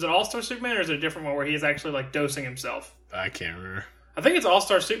 is it All Star Superman or is it a different one where he is actually like dosing himself? I can't remember. I think it's All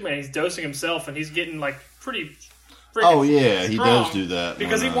Star Superman. He's dosing himself and he's getting like pretty. freaking Oh, yeah, he strong does do that.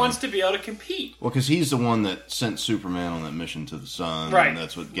 because he when, wants to be able to compete. Well, because he's the one that sent Superman on that mission to the sun. Right, And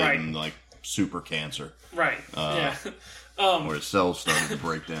that's what gave right. him, like, super cancer, Right. Yeah. where his cells started to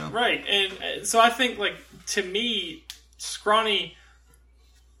break down. Right, and so I think, like, to me, scrawny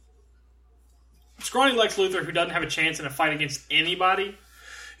Lex Luthor, who doesn't have a chance in a fight against anybody,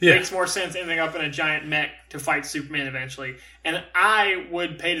 Yeah. makes more sense ending up in a giant mech to fight Superman eventually. And I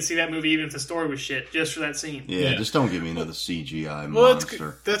would pay to see that movie even if the story was shit, just for that scene. Yeah, Yeah. just don't give me another CGI Well,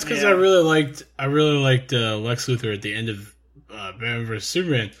 monster. that's because Yeah. I really liked Lex Luthor at the end of Batman vs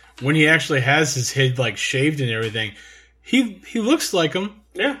Superman when he actually has his head like shaved and everything. He looks like him.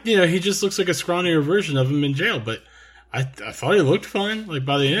 Yeah. You know, he just looks like a scrawnier version of him in jail. But I thought he looked fine. Like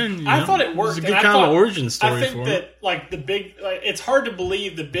by the end, I thought it worked. It was a good and I kind thought- of origin story I think for him. that like the big, like, it's hard to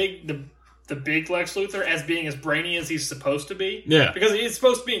believe the big Lex Luthor as being as brainy as he's supposed to be. Yeah. because he's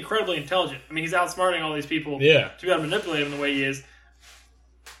supposed to be incredibly intelligent. I mean, he's outsmarting all these people. Yeah. to be able to manipulate him the way he is.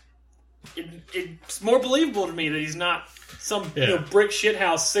 It's more believable to me that he's not some Yeah. brick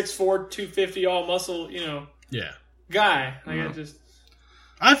shithouse 6'4", 250 all muscle Yeah, guy. Like I just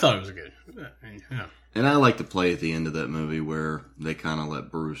I thought it was good. I mean, yeah. And I like the play at the end of that movie where they kind of let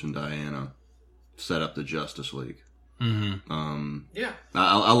Bruce and Diana set up the Justice League. yeah.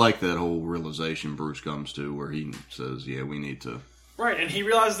 I like that whole realization Bruce comes to where he says, yeah, we need to. Right, and he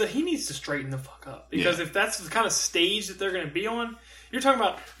realizes that he needs to straighten the fuck up because Yeah. if that's the kind of stage that they're going to be on, you're talking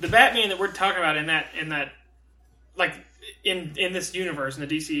about the Batman that we're talking about in that like in this universe in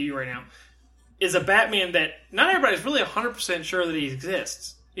the DCU right now is a Batman that not everybody's really 100% sure that he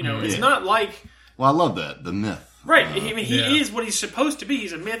exists. You know, it's Yeah. not like Well, I love that. The myth. right. I mean, he Yeah. is what he's supposed to be.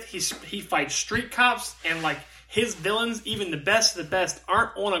 He's a myth. He fights street cops and like. His villains, even the best of the best,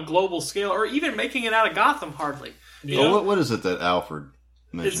 aren't on a global scale or even making it out of Gotham hardly. You know? Well, what is it that Alfred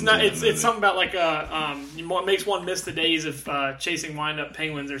mentions? It's not. in that It's movie? something about like makes one miss the days of chasing wind up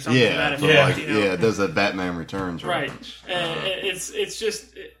penguins or something. to Yeah, that so effect, like, you know? yeah, it does that Batman Returns Right. reference. And it's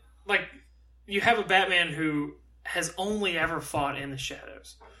just like you have a Batman who has only ever fought in the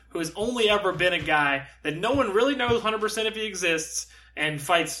shadows, who has only ever been a guy that no one really knows 100% if he exists, and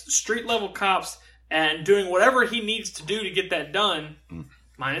fights street level cops and doing whatever he needs to do to get that done,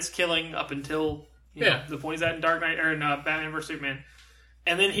 minus killing up until you know, the point he's at in Dark Knight or in Batman vs Superman,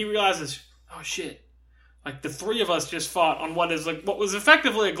 and then he realizes, oh shit. Like the three of us just fought on what was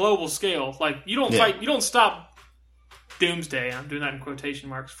effectively a global scale. Like you don't fight, you don't stop Doomsday. I'm doing that in quotation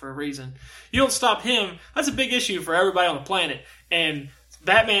marks for a reason. You don't stop him. That's a big issue for everybody on the planet. And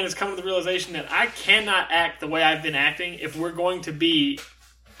Batman has come to the realization that I cannot act the way I've been acting if we're going to be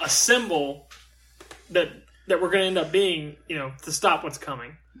a symbol that we're going to end up being, you know, to stop what's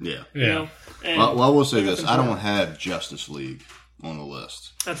coming. Yeah. You know? And Well, I will say this: I control. don't have Justice League on the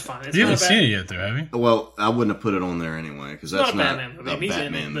list. That's fine. It's You not haven't a seen it yet, though, have you? Well, I wouldn't have put it on there anyway because that's not a not Batman movie. a He's in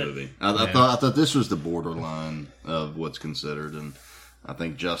it, Batman but- movie. I thought this was the borderline of what's considered, and I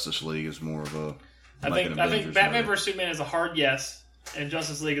think Justice League is more of a. I like think an Batman Avengers movie. vs Superman is a hard yes, and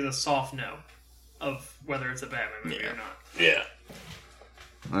Justice League is a soft no of whether it's a Batman movie or not. Yeah.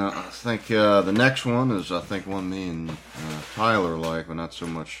 Well, I think the next one is one me and Tyler like, but not so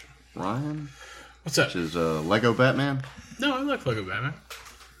much Ryan. What's up? Which is Lego Batman. No, I like Lego Batman.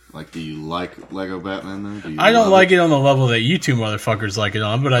 Like, do you like Lego Batman though? Do you I don't love like it on the level that you two motherfuckers like it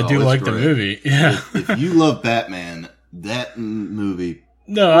on, but I do it's like the great. movie. Yeah. If you love Batman, that movie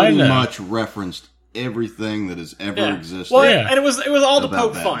No, I pretty know. much referenced everything that has ever existed. Well, and it was all to about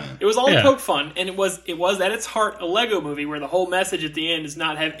poke fun. Batman. It was all to poke fun, and it was at its heart a Lego movie where the whole message at the end does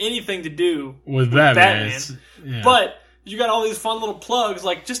not have anything to do with Batman. But you got all these fun little plugs,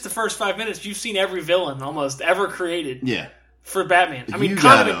 like just the first 5 minutes, you've seen every villain almost ever created. Yeah. For Batman. I mean,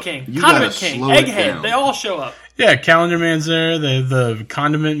 Condiment King, Egghead, they all show up. Yeah, Calendar Man's there, the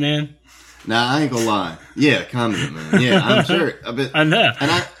Condiment Man. Nah, I ain't gonna lie. Yeah, Condiment Man. Yeah, I'm serious. I know.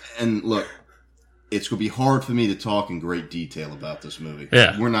 And look, it's gonna be hard for me to talk in great detail about this movie.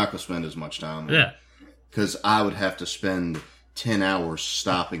 Yeah. We're not gonna spend as much time on it. Because I would have to spend 10 hours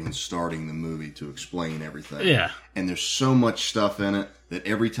stopping and starting the movie to explain everything. Yeah. And there's so much stuff in it that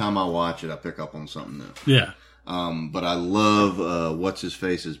every time I watch it, I pick up on something new. Yeah. But I love what's his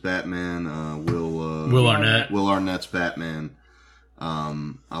face as Batman. Will Arnett. Will Arnett's Batman.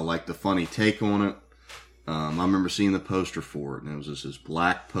 I like the funny take on it. I remember seeing the poster for it, and it was just this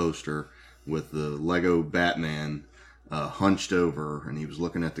black poster with the Lego Batman hunched over, and he was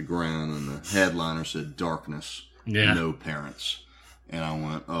looking at the ground, and the headliner said "Darkness, no parents." And I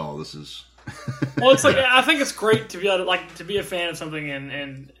went, "Oh, this is." Well, it's like I think it's great to be able to be a fan of something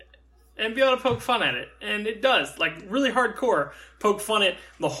and be able to poke fun at it, and it does really hardcore poke fun at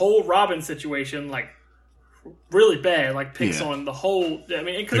the whole Robin situation, really bad, picks on the whole. I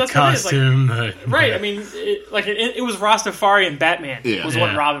mean, because that's costume, what it is, right? I mean, it was Rastafarian Batman was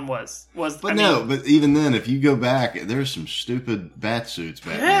what Robin was. But even then, if you go back, there's some stupid bat suits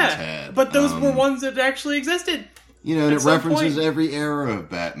Batman's had. But those were ones that actually existed. And it references every era of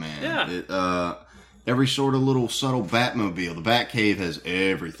Batman. Yeah. Every sort of little subtle Batmobile. The Batcave has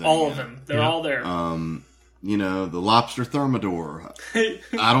everything. All of them. They're all there. The lobster thermidor.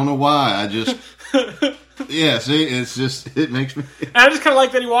 I don't know why. I just... Yeah, see, it makes me... And I just kind of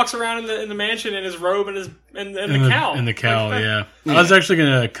like that he walks around in the mansion in his robe and the cowl. And the cowl, yeah. I was actually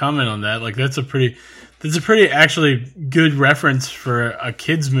going to comment on that. That's a pretty actually good reference for a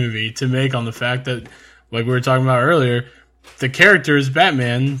kid's movie to make on the fact that, like we were talking about earlier, the character is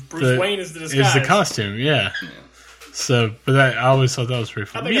Batman. Bruce Wayne is the disguise. Is the costume, yeah. So, but I always thought that was pretty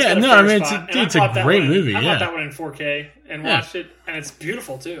fun. It's a great movie. I bought that one in 4K and watched it, and it's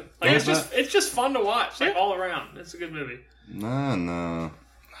beautiful too. It's just fun to watch, all around. It's a good movie. No.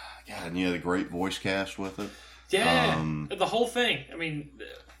 God, and you had a great voice cast with it. Yeah, the whole thing. I mean,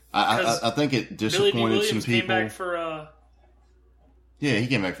 I think it disappointed some people. Came back for. Yeah, he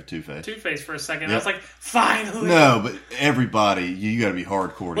came back for Two-Face. Two-Face for a second. Yep. I was like, finally. No, but everybody, you got to be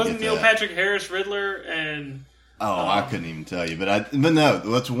hardcore to Wasn't get Neil that. Patrick Harris Riddler and... Oh, I couldn't even tell you. But no,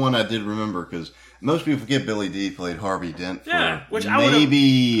 that's one I did remember because most people forget Billy Dee played Harvey Dent for which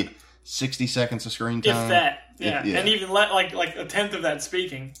maybe 60 seconds of screen time. If that. Yeah. And even like a tenth of that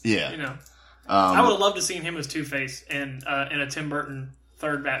speaking. Yeah. I would have loved to seen him as Two-Face in a Tim Burton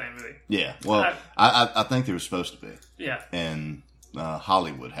third Batman movie. Yeah. Well, I think there was supposed to be. Yeah. And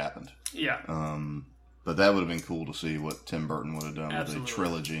Hollywood happened. Yeah. But that would have been cool to see what Tim Burton would have done Absolutely. with a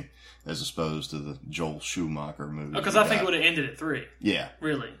trilogy as opposed to the Joel Schumacher movie. Because I think it would have ended at 3. Yeah.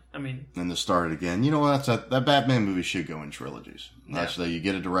 Really. I mean... And to start it again. You know what? That Batman movie should go in trilogies. Actually, you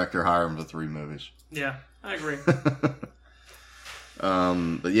get a director, hire him for 3 movies. Yeah, I agree.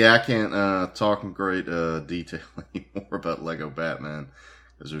 But yeah, I can't talk in great detail anymore about Lego Batman.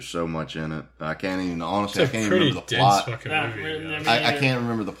 Because there's so much in it. I can't even, honestly, I can't even remember the plot. I can't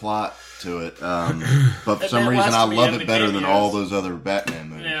remember the plot to it. But for some reason, I love it better than all those other Batman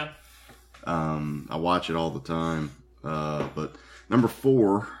movies. Yeah. I watch it all the time. But number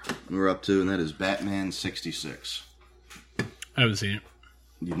 4, we're up to, and that is Batman 66. I haven't seen it.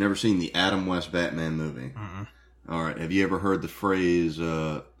 You've never seen the Adam West Batman movie? All right. Have you ever heard the phrase,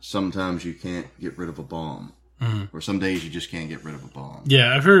 sometimes you can't get rid of a bomb? Or some days you just can't get rid of a bomb.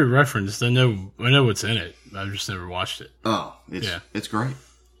 Yeah, I've heard it referenced. I know what's in it. I've just never watched it. Oh, it's great.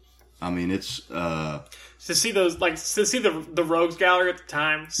 I mean, it's to see those the Rogues Gallery at the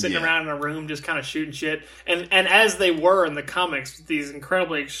time sitting around in a room just kind of shooting shit, and as they were in the comics, these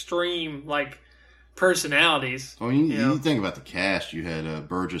incredibly extreme personalities. Well, you think about the cast. You had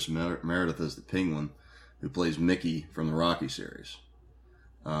Burgess Meredith as the Penguin, who plays Mickey from the Rocky series.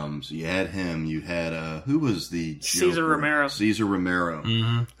 So you had him. You had who was the Joker? Cesar Romero,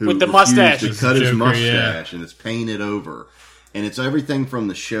 who with the mustache, to cut his mustache, and it's painted over, and it's everything from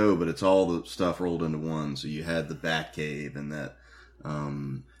the show, but it's all the stuff rolled into one. So you had the Batcave and that.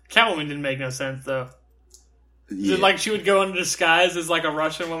 Catwoman didn't make no sense though. Yeah. She would go into disguise as a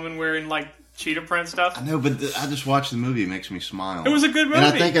Russian woman wearing cheetah print stuff. I know, but I just watched the movie. It makes me smile. It was a good movie. And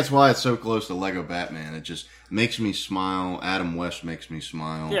I think that's why it's so close to Lego Batman. It just makes me smile. Adam West makes me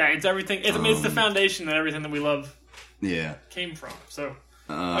smile. Yeah, it's everything. It's the foundation that everything that we love came from. So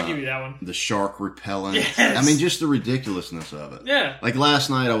I'll give you that one. The shark repellent. Yes. I mean, just the ridiculousness of it. Yeah. Like last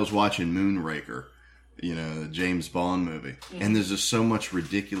night I was watching Moonraker, the James Bond movie. Mm-hmm. And there's just so much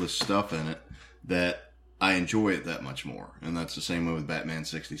ridiculous stuff in it that I enjoy it that much more. And that's the same way with Batman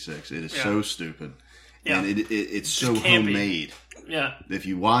 66. It is so stupid. Yeah. And it's so campy. homemade. Yeah. If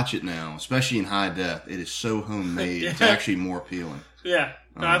you watch it now, especially in high def, it is so homemade. It's actually more appealing. Yeah.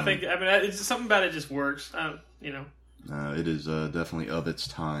 No, I mean, it's something about it just works. It is definitely of its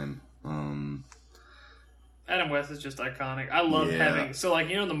time. Adam West is just iconic. I love having... So,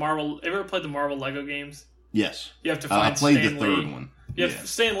 the Marvel... Ever played the Marvel Lego games? Yes. You have to find I played Stan the third Lee. one.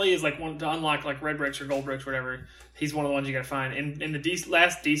 Stan Lee is one to unlock red bricks or gold bricks, whatever. He's one of the ones you got to find. In the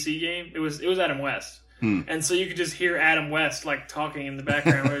last DC game, it was Adam West, and so you could just hear Adam West talking in the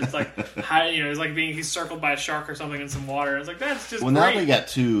background. Where it's he's circled by a shark or something in some water. It's that's just well. Great. Now they got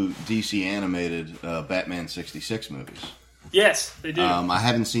 2 DC animated Batman 66 movies. Yes, they do. I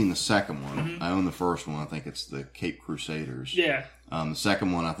haven't seen the second one. Mm-hmm. I own the first one. I think it's the Cape Crusaders. Yeah. The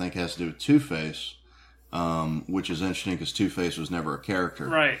second one I think has to do with Two-Face. Which is interesting because Two-Face was never a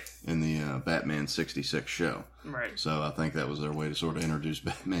character in the Batman 66 show. Right. So I think that was their way to sort of introduce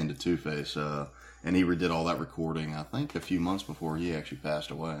Batman to Two-Face. And he redid all that recording, I think, a few months before he actually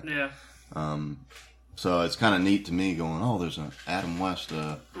passed away. Yeah. So it's kind of neat to me going, oh, there's an Adam West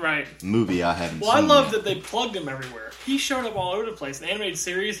movie I haven't seen. Well, I love yet. that they plugged him everywhere. He showed up all over the place. In the animated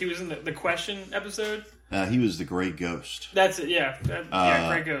series, he was in the Question episode. He was the Grey Ghost. That's it, yeah.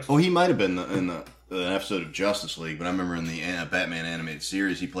 Grey Ghost. Oh, he might have been in an episode of Justice League, but I remember in the Batman animated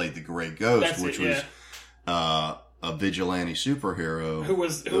series, he played the Grey Ghost, which was a vigilante superhero who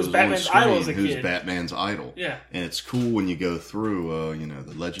was Batman's idol as a kid. Who's Batman's idol. Yeah. And it's cool when you go through,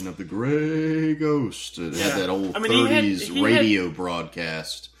 the Legend of the Grey Ghost. It had that old 30s radio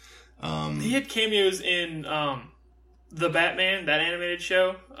broadcast. He had cameos in the Batman, that animated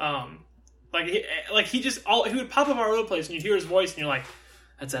show. He would pop up all over the place, and you'd hear his voice, and you're like,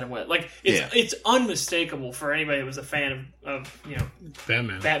 "That's Adam West." It's unmistakable for anybody who was a fan of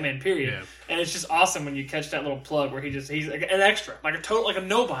Batman. Period. Yeah. And it's just awesome when you catch that little plug where he's like an extra, like a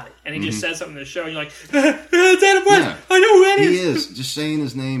nobody, and he just says something in the show, and you're like, "It's Adam West. Yeah. I know who that is." He is. Just saying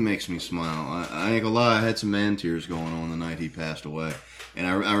his name makes me smile. I ain't gonna lie. I had some man tears going on the night he passed away, and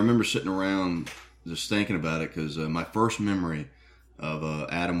I remember sitting around just thinking about it because my first memory of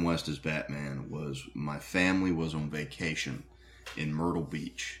Adam West as Batman was my family was on vacation in Myrtle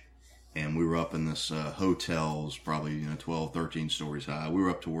Beach, and we were up in this hotels, probably 12, 13 stories high. We were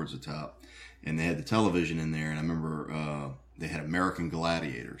up towards the top, and they had the television in there, and I remember they had American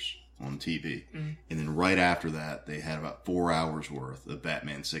Gladiators on TV, and then right after that, they had about 4 hours worth of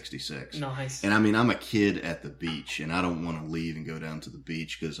Batman 66. Nice. And I mean, I'm a kid at the beach, and I don't want to leave and go down to the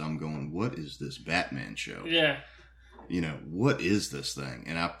beach because I'm going, what is this Batman show? Yeah. What is this thing?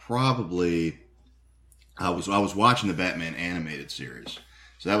 And I was watching the Batman animated series.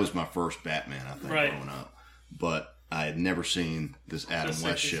 So that was my first Batman, I think, growing up. But I had never seen this Adam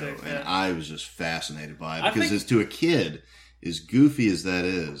West show. And I was just fascinated by it. Because to a kid, as goofy as that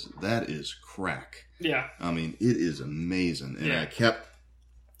is crack. Yeah. I mean, it is amazing. And I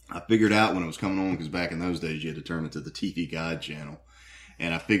figured out when it was coming on, because back in those days, you had to turn it to the TV Guide channel.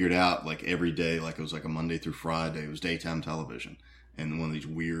 And I figured out, every day, it was a Monday through Friday, it was daytime television. And one of these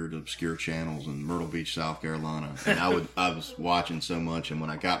weird, obscure channels in Myrtle Beach, South Carolina. And I was watching so much, and when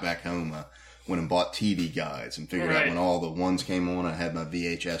I got back home, I went and bought TV guides and figured out when all the ones came on, I had my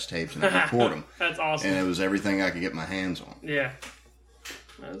VHS tapes and I record them. That's awesome. And it was everything I could get my hands on. Yeah.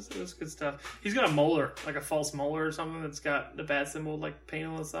 That's good stuff. He's got a molar, like a false molar or something that's got the bat symbol paint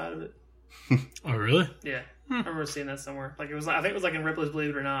on the side of it. Oh, really? Yeah. I remember seeing that somewhere. I think it was in Ripley's Believe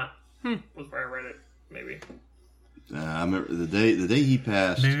It or Not. Was where I read it, maybe. I remember the day he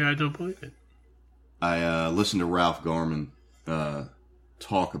passed. Maybe I don't believe it. I listened to Ralph Garman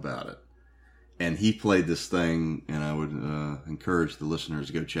talk about it, and he played this thing, and I would encourage the listeners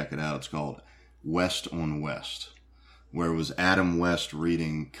to go check it out. It's called West on West, where it was Adam West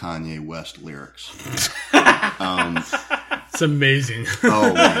reading Kanye West lyrics. It's amazing.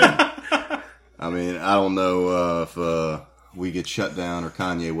 Oh man! I mean, I don't know if we get shut down or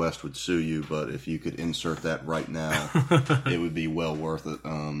Kanye West would sue you, but if you could insert that right now, it would be well worth it.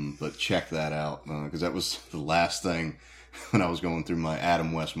 But check that out, because that was the last thing when I was going through my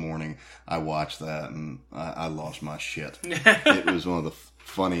Adam West morning. I watched that, and I lost my shit. It was one of the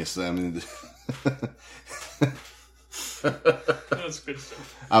funniest things. I mean, that's good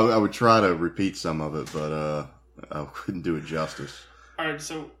stuff. I would try to repeat some of it, but I couldn't do it justice. All right,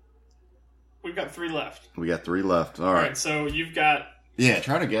 so we've got 3 left. We got 3 left. All right. So you've got... Yeah,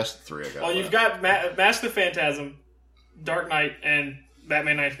 try to guess the 3 I got. Well, you've got Mask the Phantasm, Dark Knight, and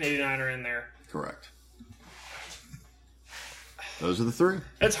Batman 1989 are in there. Correct. Those are the three.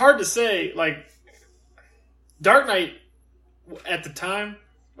 It's hard to say. Like, Dark Knight at the time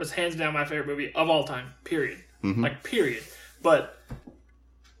was hands down my favorite movie of all time. Period. Mm-hmm. Like, period. But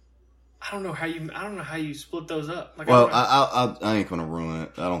I don't know how you split those up. Like, Well, I ain't gonna ruin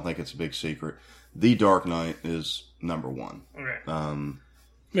it. I don't think it's a big secret. The Dark Knight is number one. okay.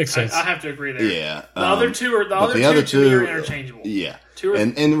 Makes sense. I have to agree there. Yeah. The other two are but the other two are two interchangeable. Yeah. Two are,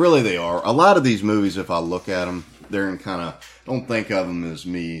 And really they are. A lot of these movies, if I look at them, they're in kind of, don't think of them as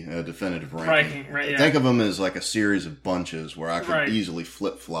me, a definitive ranking. Right, yeah. Think of them as like a series of bunches where I could Right. easily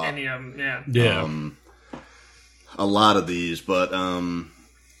flip-flop any of them, yeah. Yeah. a lot of these. But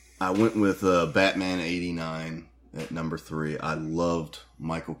I went with Batman 89 at number 3. I loved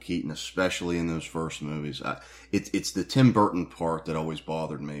Michael Keaton, especially in those first movies. It's the Tim Burton part that always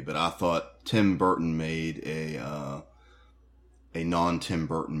bothered me, but I thought Tim Burton made a non-Tim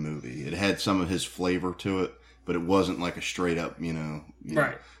Burton movie. It had some of his flavor to it, but it wasn't like a straight up,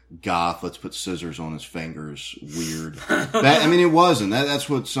 Right. goth, let's put scissors on his fingers, weird. It wasn't. That's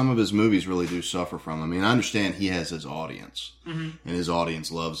what some of his movies really do suffer from. I mean, I understand he has his audience, and his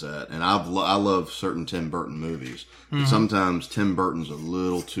audience loves that. And I love certain Tim Burton movies. But sometimes Tim Burton's a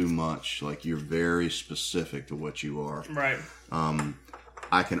little too much. Like, you're very specific to what you are. Right.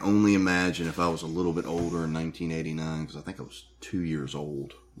 I can only imagine if I was a little bit older in 1989, because I think I was 2 years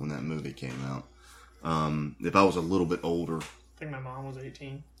old when that movie came out. If I was a little bit older. I think my mom was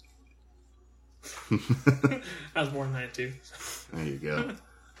 18. I was born in 92. There you go.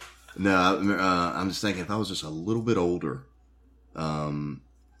 No, I'm just thinking if I was just a little bit older, and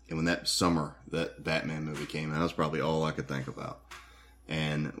when that summer that Batman movie came out, that was probably all I could think about.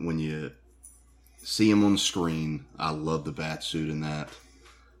 And when you see him on screen, I love the bat suit in that.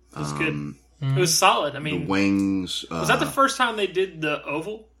 It was good. It was solid. I mean, The wings. was that the first time they did the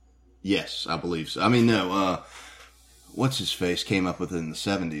oval? Yes, I believe so. I mean, no. What's his face came up with it in the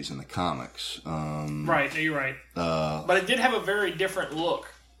 70s in the comics. Right, no, you're right. But it did have a very different look.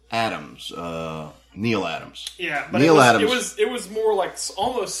 Adams, Neil Adams. Yeah, but Neil Adams. It was more like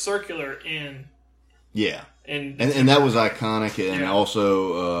almost circular in. Yeah, And that was iconic. And Yeah.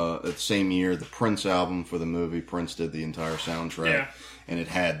 also, that same year, the Prince album for the movie, Prince did the entire soundtrack. Yeah. And it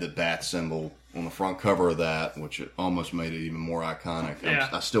had the bat symbol on the front cover of that, which it almost made it even more iconic. Yeah.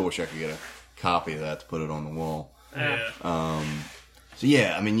 I still wish I could get a copy of that to put it on the wall. Yeah. So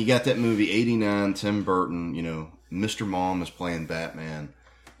yeah, I mean, you got that movie, 89, Tim Burton, Mr. Mom is playing Batman,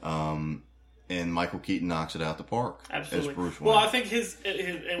 and Michael Keaton knocks it out the park Absolutely. as Bruce Wayne. Well, I think his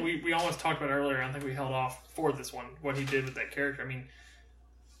and we almost talked about it earlier. I think we held off for this one, what he did with that character. I mean,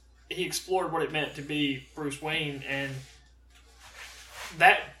 he explored what it meant to be Bruce Wayne, and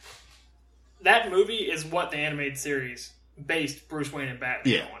that movie is what the animated series based Bruce Wayne and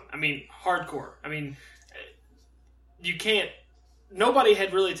Batman on. I mean, hardcore. I mean, you can't. Nobody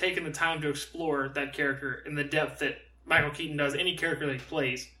had really taken the time to explore that character in the depth that Michael Keaton does. Any character that he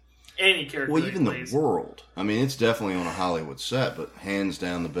plays, any character. Well, that even he plays. the world. I mean, it's definitely on a Hollywood set, but hands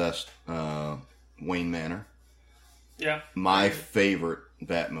down the best Wayne Manor. Yeah, My favorite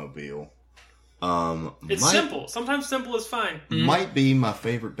Batmobile. it's simple. Sometimes simple is fine. Might be my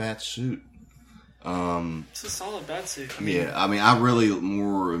favorite bat suit. It's a solid bat suit. I mean, Yeah, I mean, I really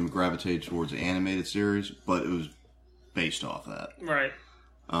more gravitated towards the animated series, but it was based off that. right.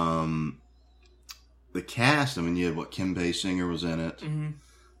 The cast, I mean, you had Kim Basinger was in it.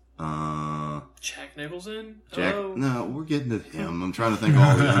 Jack Nicholson. Jack, Oh. no, we're getting to him. I'm trying to think of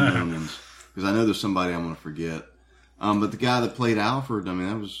all the unknown ones because I know there's somebody I'm going to forget. But the guy that played Alfred, I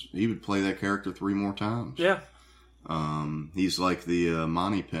mean, he would play that character 3 more times. Yeah. He's like the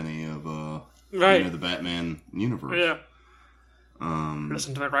Moneypenny of Right. the Batman universe. Yeah.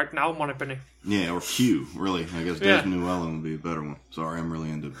 Listen to it right now, Moneypenny. Yeah, or Q, really. I guess Yeah. Desmond Llewellyn would be a better one. Sorry, I'm really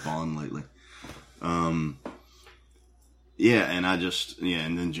into Bond lately. Yeah, and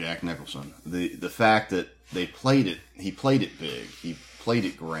and then Jack Nicholson. The fact that he played it big. He played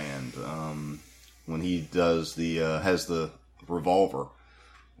it grand. When he does has the revolver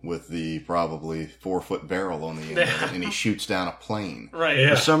with the probably 4-foot barrel on the end of it, and he shoots down a plane. Right.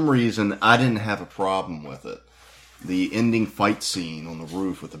 Yeah. For some reason, I didn't have a problem with it. The ending fight scene on the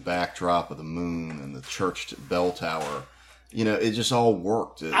roof with the backdrop of the moon and the church bell tower, it just all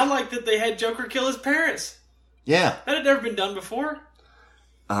worked. I like that they had Joker kill his parents. Yeah. That had never been done before.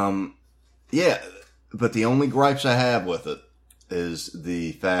 Yeah, but the only gripes I have with it is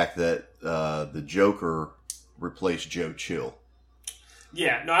the fact that the Joker replaced Joe Chill.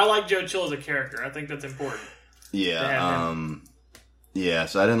 Yeah. No, I like Joe Chill as a character. I think that's important. Yeah,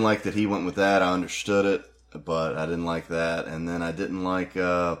 so I didn't like that he went with that. I understood it. but I didn't like that. And then I didn't like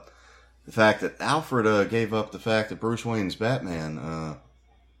the fact that Alfred gave up the fact that Bruce Wayne's Batman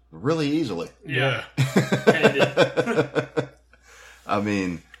really easily. Yeah. Yeah, he did. I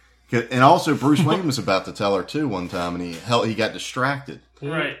mean, and also Bruce Wayne was about to tell her too one time, and he got distracted.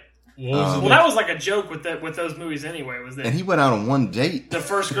 Right. Well, that was like a joke with those movies anyway. Was that And he went out on one date. the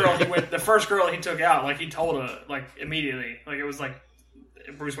first girl he took out, like he told her like immediately, like it was like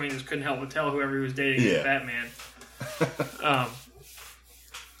Bruce Wayne just couldn't help but tell whoever he was dating was Batman.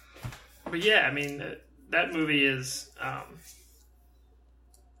 But yeah, I mean that movie is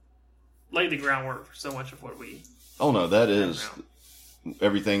laid the groundwork for so much of what we. Oh no, that is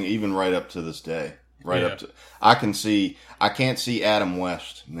everything, even right up to this day. Right up to, I can't see Adam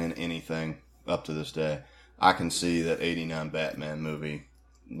West in anything up to this day. I can see that '89 Batman movie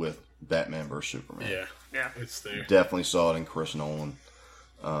with Batman vs Superman. Yeah, it's there. Definitely saw it in Chris Nolan.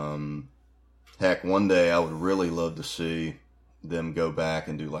 Heck, one day I would really love to see them go back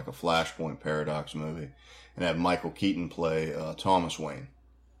and do like a Flashpoint Paradox movie and have Michael Keaton play Thomas Wayne.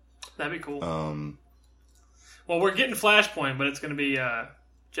 That'd be cool. Well, we're getting Flashpoint, but it's going to be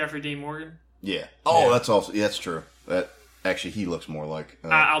Jeffrey Dean Morgan. Yeah. Oh, that's also that's true. That actually he looks more like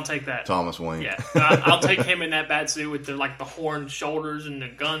I'll take that. Thomas Wayne. Yeah, I'll take him in that bat suit with the horn shoulders and the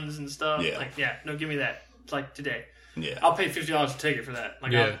guns and stuff. Yeah. No, give me that. It's like today. Yeah. I'll pay $50 a ticket for that.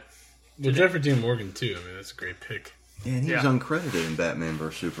 Well, Jeffrey Dean Morgan too. I mean, that's a great pick. Yeah, and he was uncredited in Batman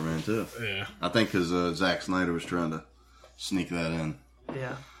vs Superman too. Yeah. I think because Zack Snyder was trying to sneak that in.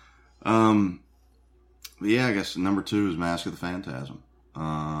 Yeah. But yeah, I guess number 2 is Mask of the Phantasm.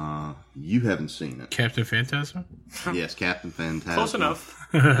 You haven't seen it. Captain Phantasm? Yes, Captain Phantasm. Close enough.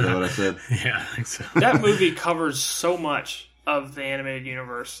 Is that what I said? Yeah, I think so. That movie covers so much of the animated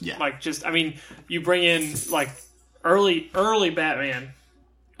universe. Yeah. You bring in early Batman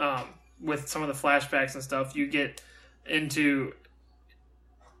with some of the flashbacks and stuff. You get into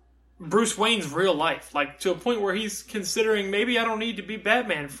Bruce Wayne's real life, to a point where he's considering, maybe I don't need to be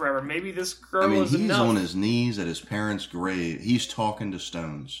Batman forever. Maybe this girl is enough. He's on his knees at his parents' grave. He's talking to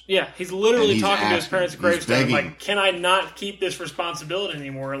stones. Yeah, he's literally talking to his parents' gravestone. Begging. Can I not keep this responsibility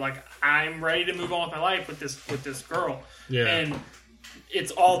anymore? I'm ready to move on with my life with this girl. Yeah. And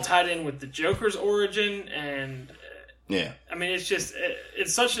it's all tied in with the Joker's origin, and yeah, I mean,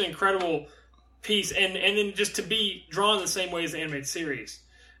 it's such an incredible piece, and then just to be drawn the same way as the animated series.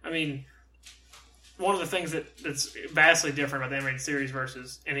 I mean, one of the things that's vastly different about the animated series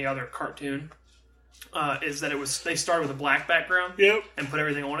versus any other cartoon is that they started with a black background and put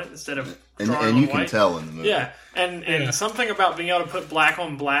everything on it instead of drawing and you on white. can tell in the movie. Yeah, and something about being able to put black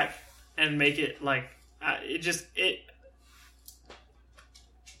on black and make it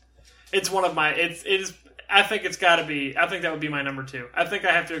it's one of my it is. I think it's got to be. I think that would be my number 2. I think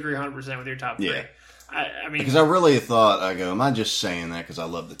I have to agree 100% with your top 3. Yeah. I mean, because I really thought, am I just saying that because I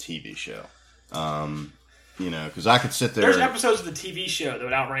love the TV show? Because I could sit there. There's episodes of the TV show that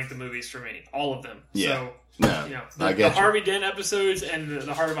would outrank the movies for me, all of them. Yeah. So, the Harvey Dent episodes and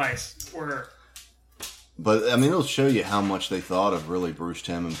the Heart of Ice were. But I mean, it'll show you how much they thought of really Bruce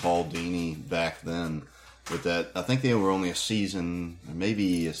Timm and Paul Dini back then. With that, I think they were only a season,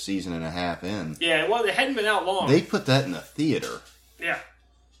 maybe a season and a half in. Yeah, well, they hadn't been out long. They put that in the theater. Yeah.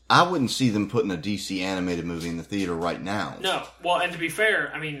 I wouldn't see them putting a DC animated movie in the theater right now. No. Well, and to be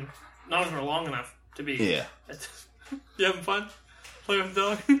fair, I mean, none of them are long enough to be. Yeah. You having fun? Playing with the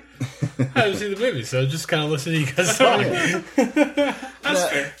dog? I haven't seen the movie, so just kind of listen to you guys talk. That's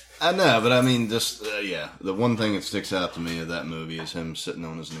fair. I know, but I mean, just, the one thing that sticks out to me of that movie is him sitting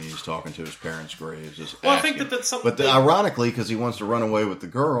on his knees talking to his parents' graves. Well, I think that's something. But ironically, because he wants to run away with the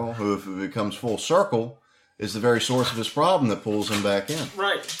girl, who, if it becomes full circle, is the very source of his problem that pulls him back in.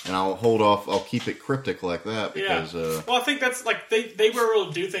 Right. And I'll keep it cryptic like that because... well, I think that's, they were able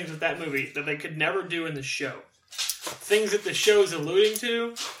to do things with that movie that they could never do in the show. Things that the show's alluding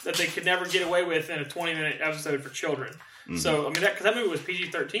to that they could never get away with in a 20-minute episode for children. Mm-hmm. So, I mean, because that movie was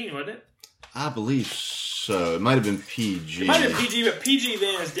PG-13, wasn't it? I believe so. It might have been PG. It might have been PG, but PG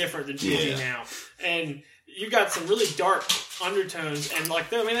then is different than PG now. And you got some really dark undertones, and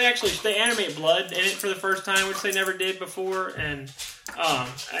they animate blood in it for the first time, which they never did before, and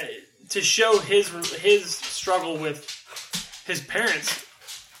to show his struggle with his parents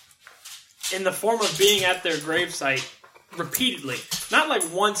in the form of being at their gravesite repeatedly, not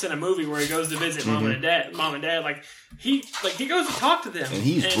once in a movie where he goes to visit mom and dad. He goes to talk to them, and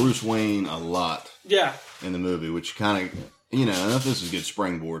he's Bruce Wayne a lot. Yeah, in the movie, which kind of. I don't know if this is a good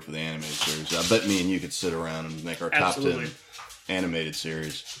springboard for the animated series. I bet me and you could sit around and make our top 10 animated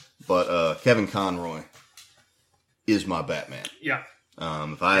series. But Kevin Conroy is my Batman. Yeah.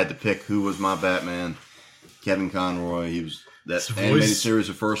 If I had to pick who was my Batman, Kevin Conroy. He was that His animated voice- series,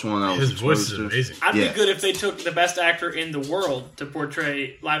 the first one I was His voice exposed is to. amazing. I'd Yeah. be good if they took the best actor in the world to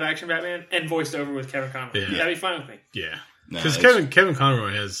portray live action Batman and voiced over with Kevin Conroy. Yeah. That'd be fine with me. Yeah, No, because it's- Kevin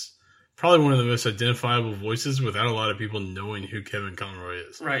Conroy has probably one of the most identifiable voices without a lot of people knowing who Kevin Conroy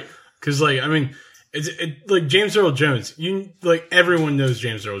is. Right. Because like I mean, it's like James Earl Jones. Everyone knows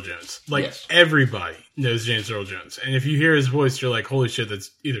James Earl Jones. Like Yes. everybody knows James Earl Jones. And if you hear his voice, you're like, holy shit, that's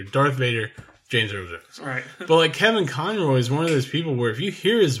either Darth Vader, James Earl Jones. Right. But like Kevin Conroy is one of those people where if you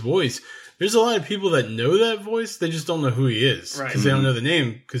hear his voice, there's a lot of people that know that voice. They just don't know who he is Right. because they don't know the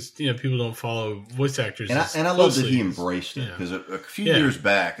name because people don't follow voice actors. And as I love that closely he as- embraced it yeah. because a few Yeah. years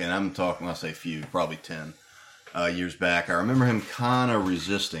back, and I'm talking, when I say few, probably 10 years back, I remember him kind of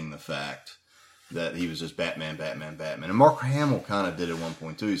resisting the fact that he was just Batman. And Mark Hamill kind of did at one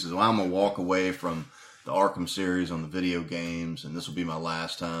point too. He says, well, I'm going to walk away from the Arkham series on the video games, and this will be my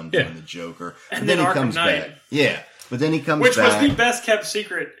last time doing Yeah. the Joker. And But then then he Arkham comes Knight. back. Yeah. But then he comes Which was back. the best kept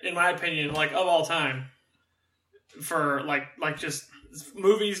secret, in my opinion, like of all time, for like just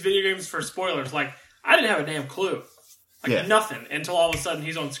movies, video games, for spoilers. Like I didn't have a damn clue, like Yeah. nothing, until all of a sudden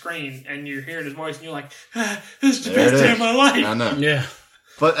he's on screen and you're hearing his voice and you're like, "This is the There it best day is. of my life." I know. Yeah.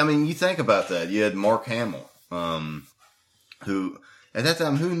 But, I mean, you think about that. You had Mark Hamill, who, at that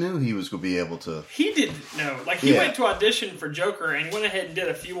time, who knew he was going to be able to... He didn't know. Like he Yeah. went to audition for Joker and he went ahead and did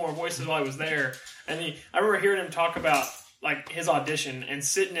a few more voices while he was there. And I remember hearing him talk about like his audition and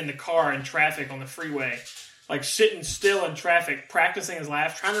sitting in the car in traffic on the freeway, like sitting still in traffic, practicing his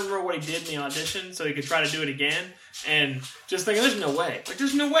laugh, trying to remember what he did in the audition so he could try to do it again, and just thinking, "There's no way. Like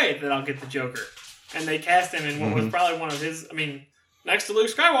there's no way that I'll get the Joker." And they cast him in what was probably one of his. I mean, next to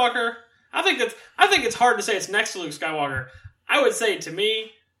Luke Skywalker. I think it's hard to say it's next to Luke Skywalker. I would say to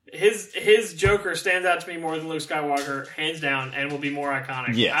me, his Joker stands out to me more than Luke Skywalker, hands down, and will be more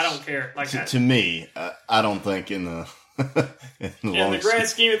iconic. Yes. I don't care. Like To me, I don't think in the... in the, in the grand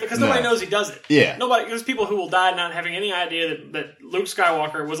scheme, because nobody knows he does it. Yeah. Nobody. There's people who will die not having any idea that Luke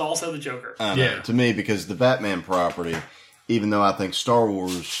Skywalker was also the Joker. I know. Yeah. To me, because the Batman property, even though I think Star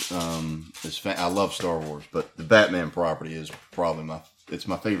Wars I love Star Wars, but the Batman property is probably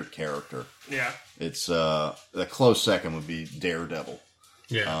my favorite character. Yeah. It's a close second would be Daredevil,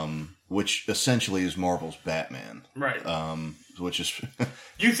 Yeah. which essentially is Marvel's Batman. Right. Which is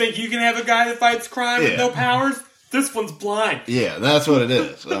You think you can have a guy that fights crime with Yeah. no powers? This one's blind. yeah, that's what it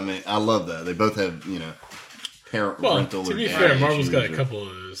is. I mean, I love that. They both have parental. To be or fair, dad Marvel's got a issues or- couple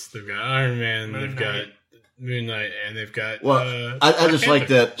of those. They've got Iron Man, Moon they've Knight. got Moon Knight, and they've got. Well, I Black just like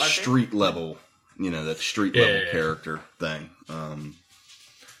Panther. that Black street level, that street Yeah, level yeah, yeah. character thing.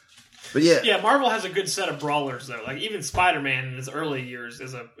 But yeah, Yeah, Marvel has a good set of brawlers though. Like even Spider-Man in his early years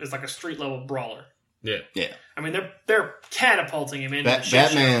is like a street level brawler. Yeah. yeah. I mean, they're catapulting him into the shit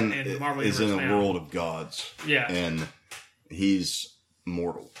Batman show in the Marvel is in Universe a now. world of gods, Yeah, and he's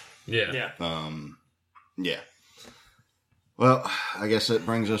mortal. Yeah. yeah. Yeah. Well, I guess that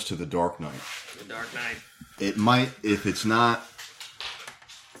brings us to The Dark Knight. The Dark Knight. It might, if it's not,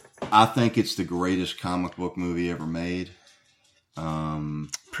 I think it's the greatest comic book movie ever made.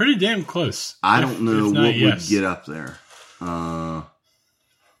 Pretty damn close. I don't know if not, what yes. would get up there.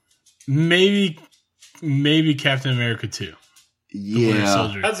 Maybe Captain America 2. Winter Yeah.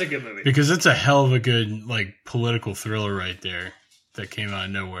 Soldier. That's a good movie. Because it's a hell of a good political thriller right there that came out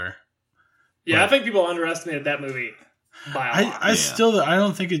of nowhere. Yeah, I think people underestimated that movie by a lot.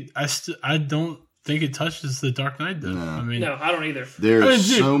 I don't think it touches The Dark Knight though. No. I mean, No, I don't either. There's I mean,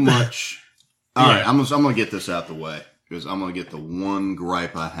 dude. so much. All right, Yeah. I'm going to get this out the way because I'm going to get the one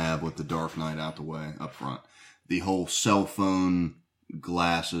gripe I have with The Dark Knight out the way up front. The whole cell phone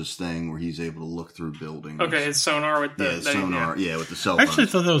glasses thing where he's able to look through buildings. Okay, his sonar with the sonar. Yeah, with the cell I phone. actually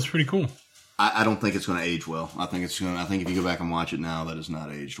thought that was pretty cool. I don't think it's going to age well. I think if you go back and watch it now, that is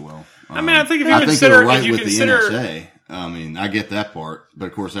not aged well. I mean, I think if you I think consider, they're right if you with consider, the NSA. I mean, I get that part, but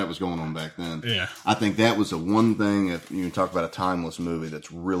of course that was going on back then. Yeah. I think that was the one thing. If you talk about a timeless movie,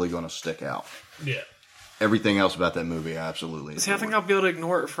 that's really going to stick out. Yeah. Everything else about that movie, I absolutely. see, I think I'll be able to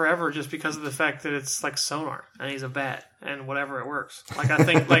ignore it forever just because of the fact that it's like sonar and he's a bat and whatever it works. Like I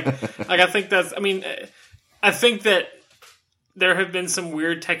think, I think that's. I mean, I think that there have been some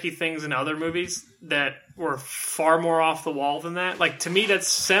weird techie things in other movies that were far more off the wall than that. Like to me, that's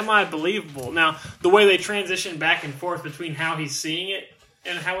semi-believable. Now, the way they transition back and forth between how he's seeing it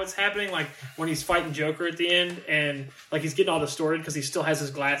and how it's happening, like when he's fighting Joker at the end, and like he's getting all distorted because he still has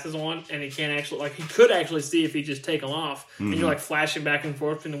his glasses on and he can't actually, like he could actually see if he just take them off, and you're like flashing back and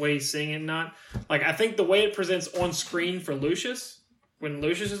forth in the way he's seeing it and not. Like I think the way it presents on screen for Lucius, when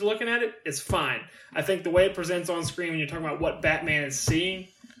Lucius is looking at it, it's fine. I think the way it presents on screen when you're talking about what Batman is seeing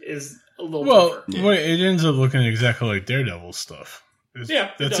is a little different. Yeah. Wait, it ends up looking exactly like Daredevil stuff. That's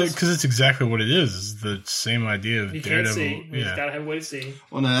it, because it's exactly what it is. It's the same idea of Daredevil. Can't see. He's got to have a way to see.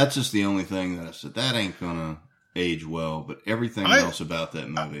 Well, no, that's just the only thing that I said. That ain't gonna age well, but everything else about that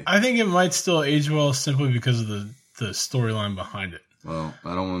movie. I think it might still age well simply because of the storyline behind it. Well,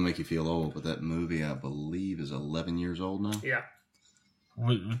 I don't want to make you feel old, but that movie, I believe, is 11 years old now. Yeah.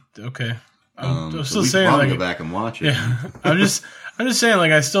 Okay. I'm still so saying, probably like, go back and watch it. Yeah. I'm just saying,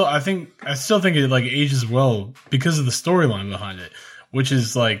 like, I still think it like ages well because of the storyline behind it, which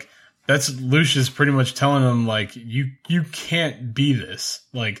is like that's Lucius pretty much telling him like you can't be this.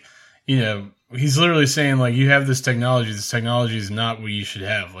 Like, he's literally saying like you have this technology. This technology is not what you should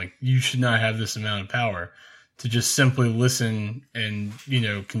have. Like, you should not have this amount of power to just simply listen and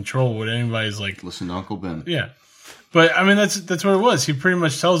control what anybody's like. Listen to Uncle Ben. Yeah. But I mean, that's what it was. He pretty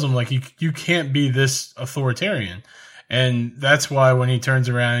much tells him like you can't be this authoritarian, and that's why when he turns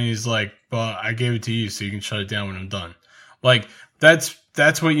around and he's like, "Well, I gave it to you, so you can shut it down when I'm done." Like that's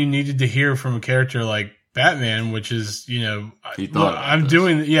what you needed to hear from a character like Batman, which is I'm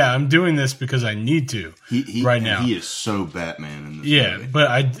doing this because I need to right now. He is so Batman in this movie. But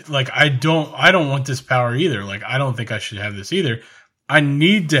I don't want this power either. Like, I don't think I should have this either. I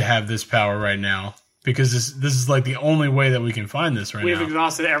need to have this power right now. Because this is like the only way that we can find this right now. We've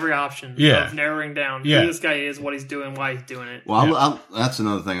exhausted every option of narrowing down who this guy is, what he's doing, why he's doing it. Well, that's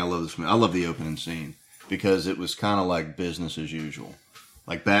another thing I love this movie. I love the opening scene because it was kind of like business as usual.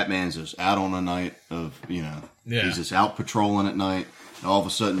 Like Batman's just out on a night of, he's just out patrolling at night. And all of a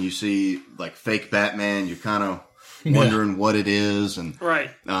sudden you see like fake Batman. You're kind of wondering what it is, and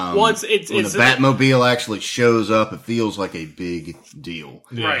right. When the Batmobile actually shows up, it feels like a big deal.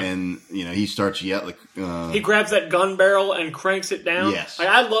 Right. And he starts yelling. He grabs that gun barrel and cranks it down. Yes. Like,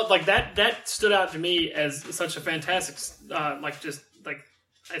 I love that. That stood out to me as such a fantastic it's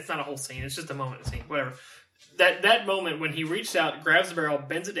not a whole scene. It's just a moment scene. Whatever. That moment when he reaches out, grabs the barrel,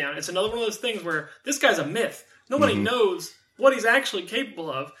 bends it down. It's another one of those things where this guy's a myth. Nobody knows what he's actually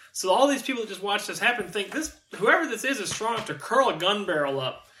capable of. So all these people that just watch this happen think whoever this is strong enough to curl a gun barrel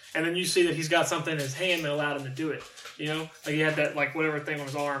up, and then you see that he's got something in his hand that allowed him to do it. Like he had that like whatever thing on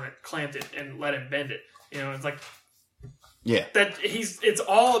his arm and clamped it and let him bend it. It's like that it's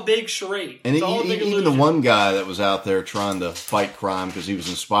all a big charade. And even the one guy that was out there trying to fight crime because he was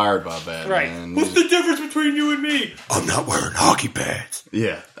inspired by Batman. Right. What's the difference between you and me? I'm not wearing hockey pads.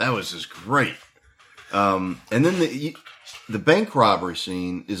 Yeah, that was just great. And then the bank robbery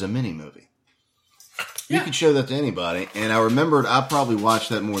scene is a mini movie. You could show that to anybody. And I remembered I probably watched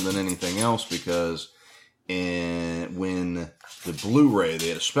that more than anything else because when the Blu-ray, they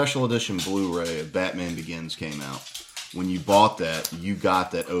had a special edition Blu-ray of Batman Begins came out. When you bought that, you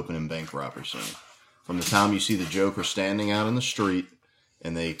got that opening bank robbery scene. From the time you see the Joker standing out in the street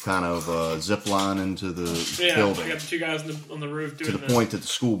and they kind of zip line into the building. You got the two guys on the roof doing to the point that the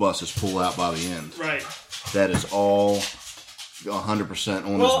school buses pull out by the end. Right. That is all 100%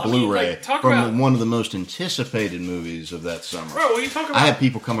 on this Blu-ray from one of the most anticipated movies of that summer. Bro, when you talk about, I had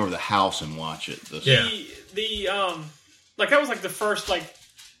people come over the house and watch it. That was like the first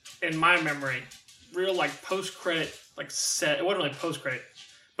in my memory, real post-credit set. It wasn't post-credit,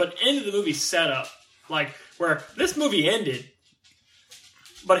 but end of the movie setup, where this movie ended.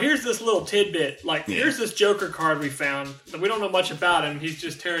 But here's this little tidbit. Here's this Joker card we found that we don't know much about him. He's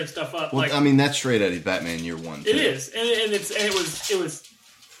just tearing stuff up. Well, that's straight out of Batman Year One. Too. It is, and it was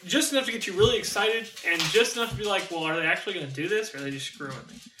just enough to get you really excited, and just enough to be like, well, are they actually going to do this, or are they just screwing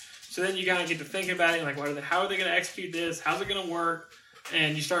me? So then you kind of get to thinking about it, how are they going to execute this? How's it going to work?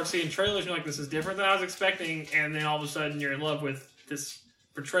 And you start seeing trailers, and you're like, this is different than I was expecting, and then all of a sudden you're in love with this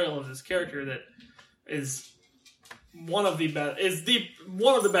portrayal of this character that is one of the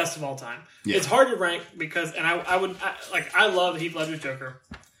best of all time. Yeah. It's hard to rank because, and I love Heath Ledger's Joker,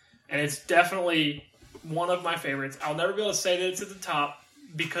 and it's definitely one of my favorites. I'll never be able to say that it's at the top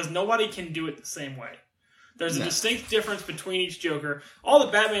because nobody can do it the same way. There's a distinct difference between each Joker. All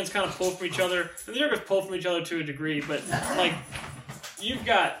the Batmans kind of pull from each other, and the Jokers pull from each other to a degree, but you've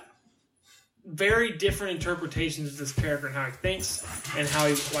got very different interpretations of this character and how he thinks and how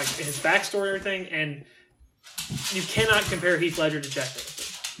he his backstory and everything, and you cannot compare Heath Ledger to Jack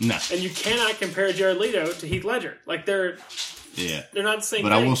Nicholson. No. And you cannot compare Jared Leto to Heath Ledger. They're not the same But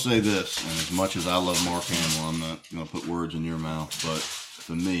thing. I will say this, and as much as I love Mark Hamill, I'm not going to put words in your mouth, but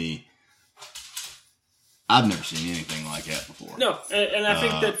for me, I've never seen anything like that before. No, and I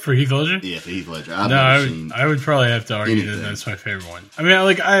think that For Heath Ledger? Yeah, for Heath Ledger. I've No, never seen. I would probably have to argue that anything. that's my favorite one. I mean,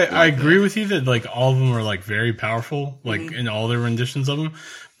 I agree that. with you that like all of them are like very powerful, like in all their renditions of them.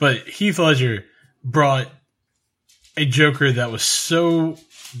 But Heath Ledger brought a Joker that was so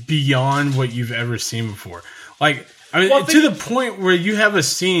beyond what you've ever seen before. Like, I mean, Well, to the point where you have a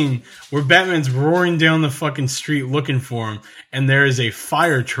scene where Batman's roaring down the fucking street looking for him, and there is a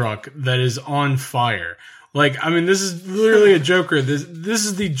fire truck that is on fire. Like, I mean, this is literally a Joker. This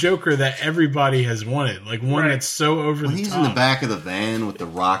is the Joker that everybody has wanted. Like, one Right. that's so over When the he's top. in the back of the van with the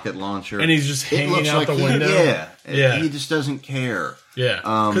rocket launcher, And he's just it hanging looks out like the he, window. Yeah, Yeah. he just doesn't care. Yeah.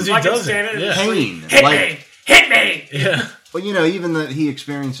 Because he Like it's doesn't. standing in the Yeah. Pain, hit like, me, hit me. Yeah. well, even that he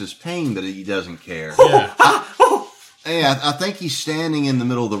experiences pain, but he doesn't care. Yeah. Yeah, I think he's standing in the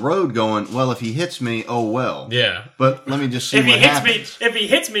middle of the road, going, "Well, if he hits me, oh well." Yeah. But let me just see If he what hits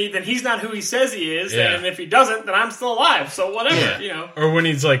happens. me, then he's not who he says he is, Yeah. and if he doesn't, then I'm still alive. So whatever, Yeah. Or when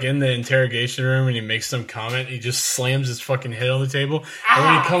he's like in the interrogation room and he makes some comment, he just slams his fucking head on the table. And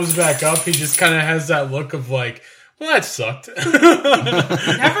when he comes back up, he just kind of has that look of like, well, that sucked.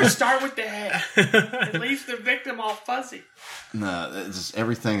 Never start with the head. It leaves the victim all fuzzy. No, it's just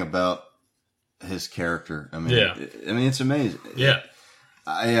everything about his character. I mean, Yeah. it's amazing. Yeah.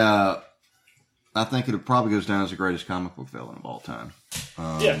 I think it probably goes down as the greatest comic book villain of all time.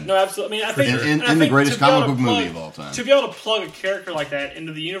 Yeah, no, absolutely. I mean, I think In and I the think greatest to be able comic to book movie of all time. To be able to plug a character like that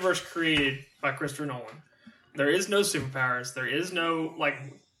into the universe created by Christopher Nolan, there is no superpowers. There is no like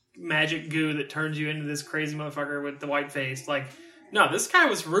magic goo that turns you into this crazy motherfucker with the white face. Like, no, this guy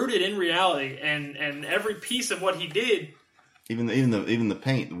was rooted in reality, and every piece of what he did, Even the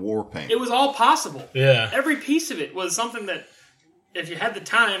paint, the war paint. it was all possible. Yeah. Every piece of it was something that, if you had the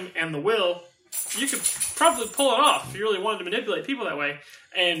time and the will, you could probably pull it off if you really wanted to manipulate people that way.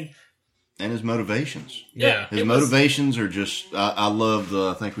 And his motivations. Yeah. His it was- motivations are just. I love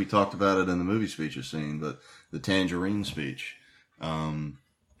the. I think we talked about it in the movie speeches scene, but the tangerine speech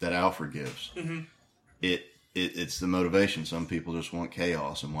that Alfred gives. Mm-hmm. It's the motivation. Some people just want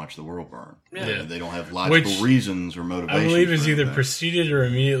chaos and watch the world burn. Yeah. They don't have logical Which reasons or I motivations. believe is for either anything. preceded or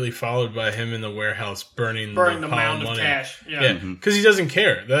immediately followed by him in the warehouse burning the pile mound of money. cash. Yeah, because he doesn't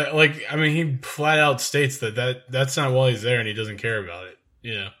care. That he flat out states that's not why he's there, and he doesn't care about it.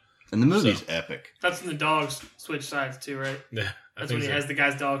 Yeah, And the movie's epic. That's when the dogs switch sides too, right? yeah. I That's think when he so. has the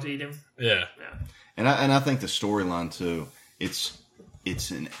guy's dogs eat him. Yeah, Yeah. And I think the storyline too.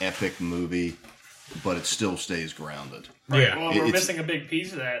 It's an epic movie, but it still stays grounded. yeah. Well, we're It's- missing a big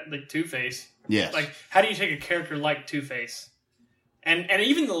piece of that, like Two-Face. Yes. Like, how do you take a character like Two-Face? And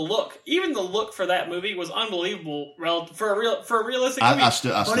even the look for that movie was unbelievable for a realistic movie. I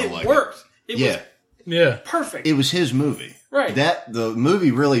still but it like it. worked. It Yeah. was Yeah. perfect. It was his movie. Right. The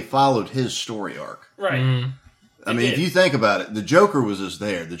movie really followed his story arc. right. Mm-hmm. I mean, did. if you think about it, the Joker was just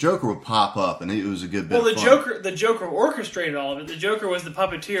there. The Joker would pop up, and it was a good bit Well, of fun. the Joker orchestrated all of it. The Joker was the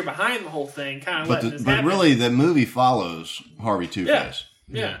puppeteer behind the whole thing, kind of letting this But happen. really, the movie follows Harvey Two-Face.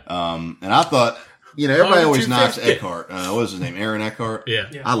 yeah. And I thought, everybody Harvey always knocks Two-Face. Eckhart. What was his name? Aaron Eckhart? Yeah.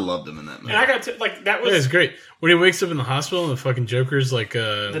 Yeah. I loved him in that movie. And I got to like that Yeah, it's was great. When he wakes up in the hospital and the fucking Joker's like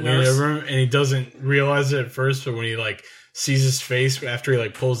leaning nurse. over him, and he doesn't realize it at first, but when he like sees his face after he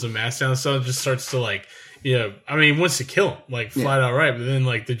like pulls the mask down and stuff, it just starts to like, I mean, he wants to kill him, like flat out right, but then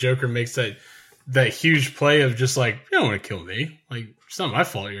like the Joker makes that huge play of just like, you don't want to kill me, like it's not my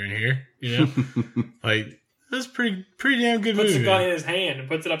fault you're in here, like that's pretty damn good puts movie. the gun man. in his hand and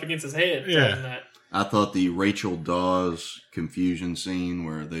puts it up against his head. Yeah. tells him that. I thought the Rachel Dawes confusion scene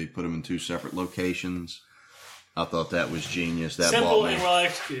where they put him in two separate locations, I thought that was genius. That Simple bought me. and well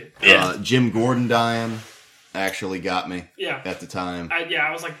executed. Jim Gordon dying actually got me Yeah. at the time.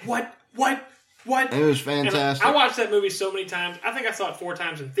 I was like, what? It was And fantastic. I watched that movie so many times. I think I saw it 4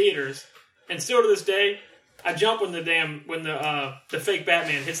 times in theaters, and still to this day, I jump when the fake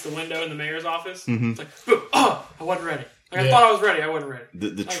Batman hits the window in the mayor's office. Mm-hmm. It's like, boom, I wasn't ready. Like, I Yeah. thought I was ready. I wasn't ready.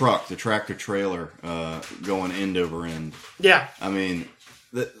 the truck, the tractor trailer going end over end. Yeah, I mean,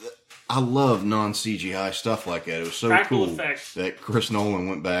 I love non-CGI stuff like that. It was so Practical cool effects. that Chris Nolan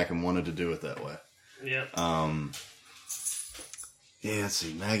went back and wanted to do it that way. yeah. Yeah, let's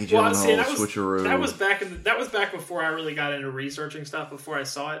see. Maggie Well, Gyllenhaal, see, switcheroo. that was back before I really got into researching stuff. Before I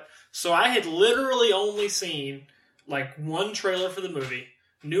saw it, so I had literally only seen like one trailer for the movie.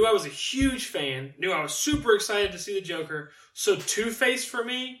 Knew I was a huge fan. Knew I was super excited to see the Joker. So Two-Face for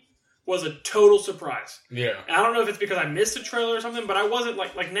me was a total surprise. Yeah. And I don't know if it's because I missed a trailer or something, but I wasn't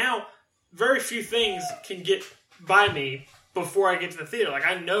like now. Very few things can get by me before I get to the theater. Like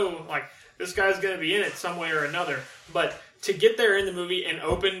I know, like this guy's going to be in it some way or another. But to get there in the movie and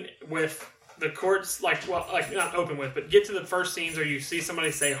open with the court's like not open with, but get to the first scenes where you see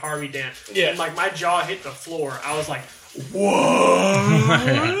somebody say Harvey Dent, Yeah. and like my jaw hit the floor. I was like,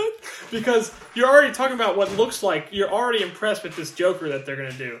 what? Because you're already talking about what looks like you're already impressed with this Joker that they're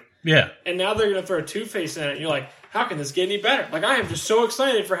gonna do, Yeah. and now they're gonna throw Two-Face in it. And you're like, how can this get any better? Like I am just so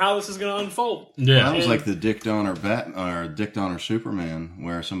excited for how this is gonna unfold. Yeah. That was like the Dick Donner Dick Donner Superman,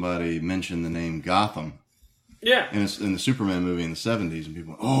 where somebody mentioned the name Gotham Yeah, in the Superman movie in the 70s, and people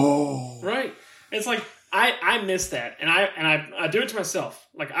went, "Oh, right. It's like I miss that, and I do it to myself.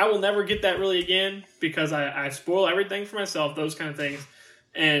 Like I will never get that really again because I spoil everything for myself. Those kind of things,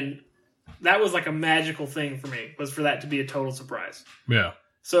 and that was like a magical thing for me, was for that to be a total surprise. Yeah.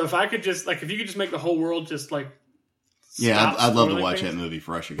 So if I could just if you could just make the whole world just like yeah, stop I'd love to spoiling watch things. that movie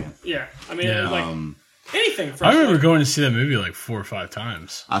fresh again." Yeah, I mean Yeah. like anything. I remember going to see that movie like 4 or 5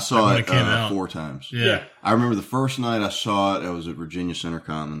 times. I saw when it it came out. 4 times. Yeah. I remember the first night I saw it, I was at Virginia Center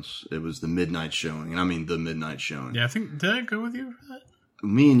Commons. It was the midnight showing, and I mean the midnight showing. Yeah, I think, did I go with you for that?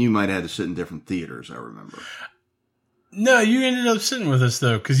 Me and you might have had to sit in different theaters, I remember. No, you ended up sitting with us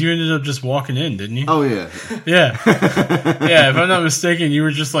though, because you ended up just walking in, didn't you? Oh, yeah. Yeah. Yeah, if I'm not mistaken, you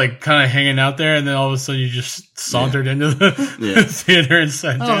were just like kind of hanging out there, and then all of a sudden you just sauntered into the Yeah. theater and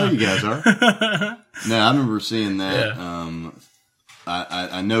sat Oh, down. you guys are. No, I remember seeing that. Yeah.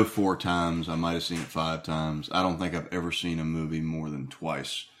 I know 4 times. I might have seen it 5 times. I don't think I've ever seen a movie more than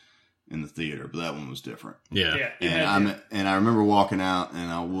twice in the theater, but that one was different. Yeah. yeah, you had to. And I remember walking out, and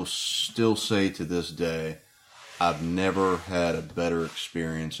I will still say to this day, I've never had a better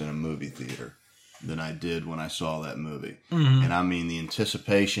experience in a movie theater than I did when I saw that movie. Mm-hmm. And I mean the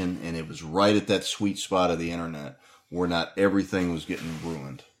anticipation, and it was right at that sweet spot of the internet where not everything was getting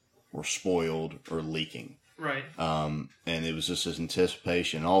ruined or spoiled or leaking. Right. And it was just this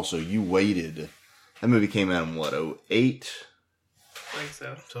anticipation. Also, you waited. That movie came out in what, 2008? I think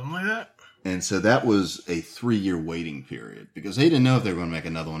so. Something like that. And so that was a 3-year waiting period because they didn't know if they were going to make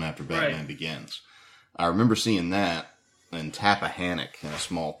another one after Batman Right. Begins. I remember seeing that in Tappahannock in a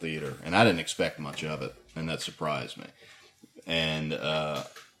small theater, and I didn't expect much of it, and that surprised me. And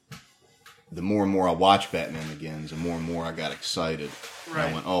the more and more I watched Batman Begins, the more and more I got excited. And Right.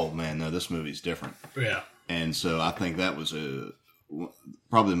 I went, oh, man, no, this movie's different. Yeah. And so I think that was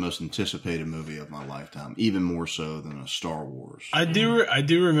probably the most anticipated movie of my lifetime, even more so than a Star Wars. I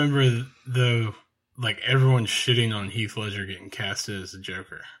do remember though, like everyone shitting on Heath Ledger getting casted as the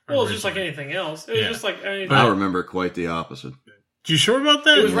Joker. Well, it's just like originally. anything else. It was Yeah. just like I remember quite the opposite. You sure about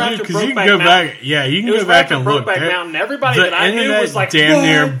that? It was right after Because you can Brokeback go Mountain. back. Yeah, you can It was go back right and after look. Brokeback There- Mountain. Everybody the that I knew internet was like, damn "What?"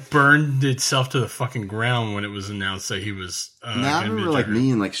 near burned itself to the fucking ground when it was announced that he was. Now, I gonna be remember the like Joker.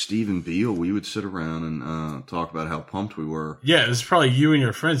 me and like Stephen Beale, we would sit around and talk about how pumped we were. Yeah, it was probably you and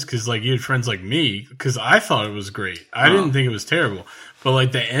your friends because like you had friends like me because I thought it was great. I didn't think it was terrible, but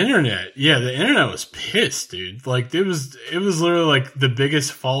like the internet was pissed, dude. Like it was literally like the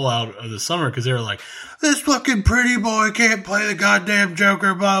biggest fallout of the summer because they were like, this fucking pretty boy can't play the goddamn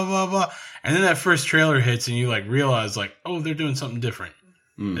Joker, blah blah blah. And then that first trailer hits and you like realize like, oh, they're doing something different.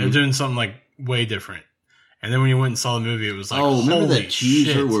 Mm-hmm. They're doing something like way different. And then when you went and saw the movie, it was like, Oh, remember holy that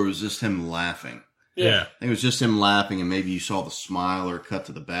teaser shit. where it was just him laughing? Yeah. I think it was just him laughing, and maybe you saw the smile or cut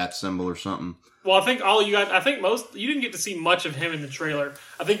to the bat symbol or something. Well, I think you didn't get to see much of him in the trailer.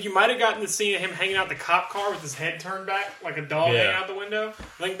 I think you might have gotten to see him hanging out the cop car with his head turned back like a dog Yeah. hanging out the window.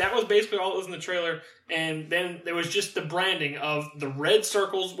 I think that was basically all that was in the trailer. And then there was just the branding of the red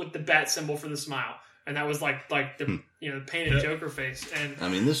circles with the bat symbol for the smile. And that was like the the painted Joker face. And I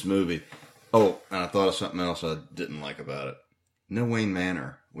mean, this movie. Oh, and I thought of something else I didn't like about it. No Wayne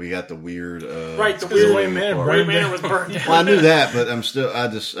Manor. We got the weird. right, the Wayne weird Manor part. Wayne burned Manor down. was burned down. Well, I knew that, but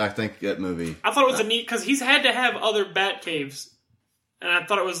I think that movie. I thought it was a neat because he's had to have other bat caves, and I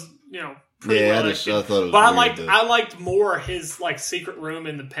thought it was pretty Yeah, well I thought it was. But weird I liked more his like secret room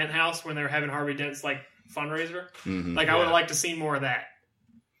in the penthouse when they were having Harvey Dent's like fundraiser. Mhm. Like I would have liked to see more of that.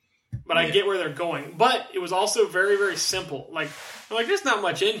 But I Yeah. get where they're going. But it was also very, very simple. Like there's not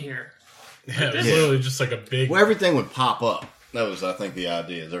much in here. Yeah, it was Yeah. literally just like a big. Well, everything would pop up. That was, I think, the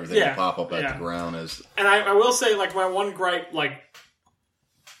idea. Is everything Yeah, would pop up at yeah. the ground as. And I will say, like, my one gripe, like,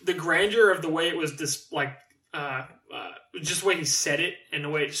 the grandeur of the way it was just the way he said it and the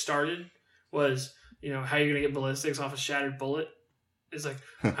way it started was, how you're going to get ballistics off a shattered bullet. It's like,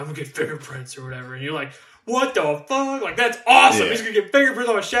 I'm going to get fingerprints or whatever. And you're like, what the fuck? Like, that's awesome. Yeah. He's going to get fingerprints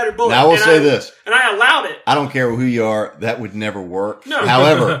on a shattered bullet. Now, I will say this. And I allowed it. I don't care who you are. That would never work. No.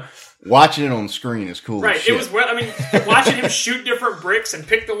 However, watching it on screen is cool. Right, As shit. it was. I mean, watching him shoot different bricks and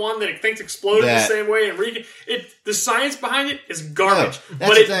pick the one that he thinks exploded the same way, and the science behind it is garbage. No, that's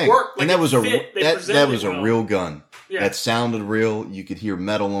but the it thing. worked. Like, and that was it fit. They that presented was it a well. real gun. Yeah. That sounded real. You could hear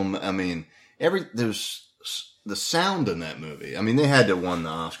metal. I mean, there's the sound in that movie. I mean, they had to have won the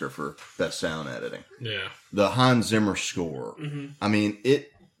Oscar for best sound editing. Yeah. The Hans Zimmer score. Mm-hmm. I mean,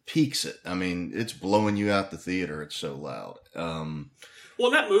 it peaks it. I mean, it's blowing you out the theater. It's so loud. Well,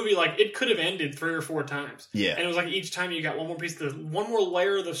 in that movie, like, it could have ended 3 or 4 times. Yeah. And it was like each time you got one more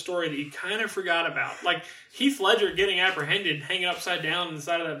layer of the story that you kind of forgot about. Like, Heath Ledger getting apprehended, hanging upside down on the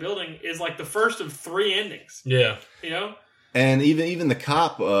side of that building is like the first of 3 endings. Yeah. You know? And even the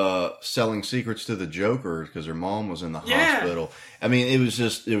cop selling secrets to the Joker because her mom was in the hospital. I mean, it was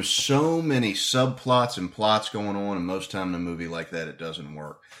just, there was so many subplots and plots going on, and most time in a movie like that, it doesn't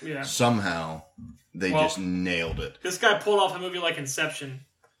work. Yeah. Somehow, they just nailed it. This guy pulled off a movie like Inception.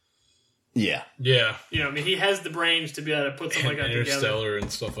 Yeah. Yeah. You know, I mean, he has the brains to be able to put something like that together. Interstellar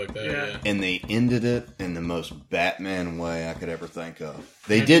and stuff like that. Yeah. And they ended it in the most Batman way I could ever think of.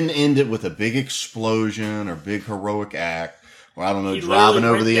 They didn't end it with a big explosion or big heroic act. Or, I don't know, He driving literally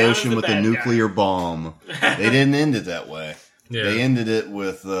over went the down ocean as a with a bad nuclear bomb. They didn't end it that way. Yeah. They ended it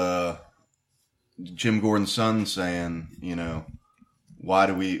with Jim Gordon's son saying, you know, why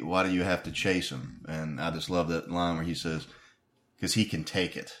do you have to chase him? And I just love that line where he says, because he can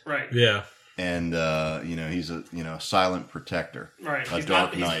take it. Right. Yeah. And, you know, he's a silent protector. Right. A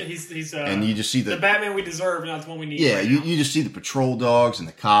dark knight. He's and you just see the Batman we deserve, not the one we need. Yeah, right you just see the patrol dogs and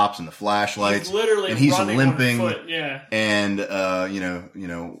the cops and the flashlights. He's literally and he's running limping. on foot. Yeah. And, you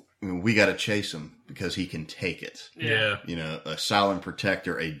know, we got to chase him because he can take it. Yeah. You know, a silent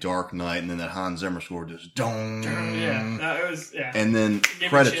protector, a dark knight, and then that Hans Zimmer score just dong. Yeah. No, it was, yeah. And then Gave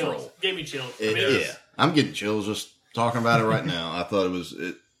credits me chills. roll. Gave me chills. Yeah. I'm getting chills just talking about it right now. I thought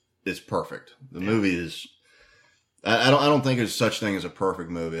it's perfect. The movie is. I don't think there's such thing as a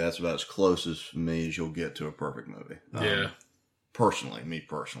perfect movie. That's about as close as for me as you'll get to a perfect movie. Yeah. Me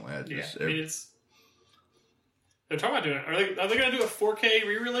personally, I just. I mean, it's. They're talking about doing it. Are they going to do a 4K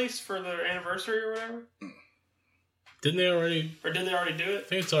re-release for their anniversary or whatever? Didn't they already? Or did they already do I it?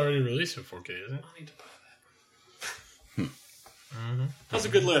 think it's already released in 4K, isn't it? I need to buy that. That's a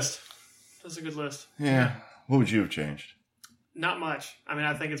good list. That's a good list. Yeah. What would you have changed? Not much. I mean,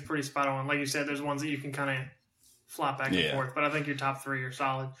 I think it's pretty spot on. Like you said, there's ones that you can kind of flop back and forth, but I think your top 3 are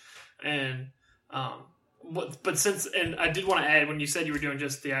solid. And and I did want to add, when you said you were doing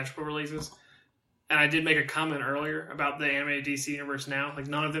just theatrical releases, and I did make a comment earlier about the animated DC universe now, like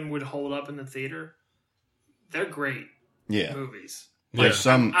none of them would hold up in the theater. They're great movies. Like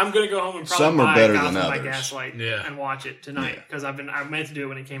some, I'm going to go home and probably some are buy better Gotham than by others. Gaslight and watch it tonight because I meant to do it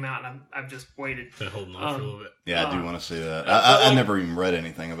when it came out, and I've just waited. Been holding on for a little bit. Yeah, I do want to see that. I never even read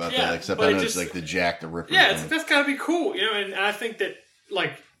anything about that, except but I know it's like the Jack the Ripper. Yeah, that's got to be cool, you know. And I think that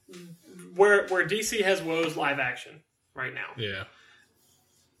like where DC has woes live action right now,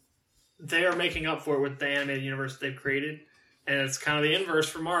 they are making up for it with the animated universe they've created, and it's kind of the inverse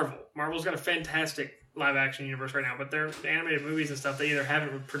for Marvel. Marvel's got a fantastic live action universe right now, but their animated movies and stuff, they either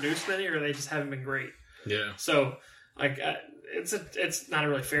haven't produced many or they just haven't been great. Yeah. So like it's not a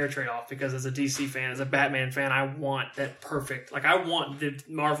really fair trade off, because as a DC fan, as a Batman fan, I want that perfect. Like I want the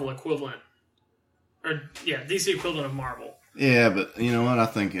Marvel equivalent, or DC equivalent of Marvel. Yeah, but you know what? I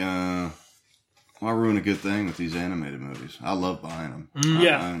think why ruin a good thing with these animated movies? I love buying them. I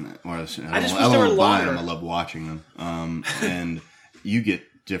don't love buying them. I love watching them. And you get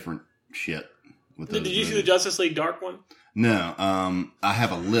different shit. Did you see the Justice League Dark one? No, I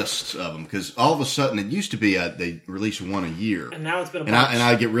have a list of them because all of a sudden it used to be they release one a year, and now it's been a bunch. And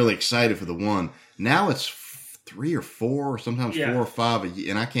I get really excited for the one. Now it's 3 or 4, or sometimes 4 or 5 a year,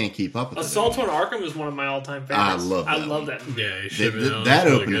 and I can't keep up with it. Assault on Arkham is one of my all-time favorites. I love that. Yeah, that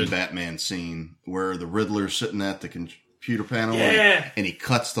opening Batman scene where the Riddler's sitting at the computer panel, and he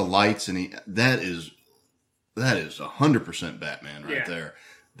cuts the lights, and that is 100% Batman right there.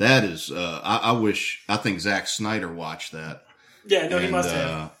 That is, I think Zack Snyder watched that. Yeah, no, he must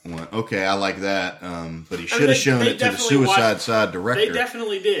have. Went, okay, I like that, but he should have shown it to the Suicide Side director. They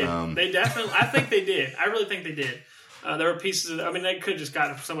definitely did. I think they did. I really think they did. There were pieces they could have just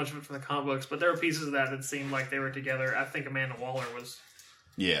gotten so much of it from the comic books, but there were pieces of that seemed like they were together. I think Amanda Waller was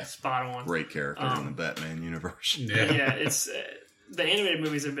spot on. Great character in the Batman universe. Yeah, it's the animated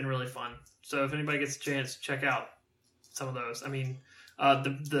movies have been really fun. So if anybody gets a chance, check out some of those. I mean,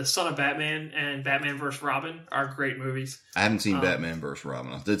 the Son of Batman and Batman vs. Robin are great movies. I haven't seen Batman vs.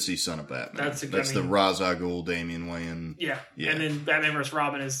 Robin. I did see Son of Batman. That's the Ra's al Ghul, Damian Wayne. Yeah, and then Batman vs.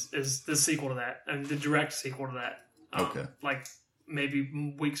 Robin is the sequel to that, and the direct sequel to that. Like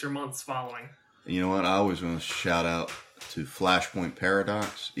maybe weeks or months following. You know what? I always want to shout out to Flashpoint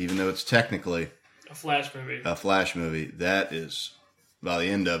Paradox, even though it's technically a Flash movie. That is by the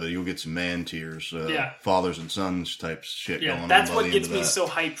end of it, you'll get some man tears, fathers and sons type shit going on. That's by what the gets end of me that. so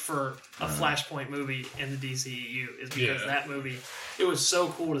hyped for a Flashpoint movie in the DCEU is because that movie, it was so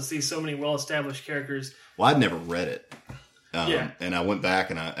cool to see so many well-established characters. Well, I'd never read it. And I went back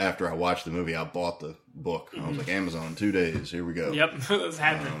and after I watched the movie, I bought the book. I was like, Amazon in 2 days. Here we go. Yep, it's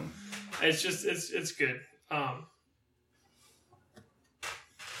happening. It's just, it's good. My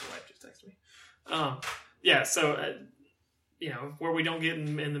wife just texted me. So, where we don't get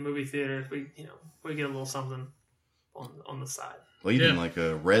in the movie theater, we get a little something on the side. Well, even like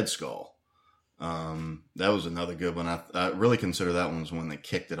a Red Skull. That was another good one. I really consider that one was when they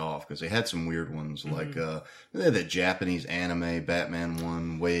kicked it off because they had some weird ones like they had the Japanese anime Batman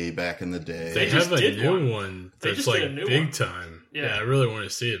one way back in the day. They have a new one that's like big time. Yeah, I really want to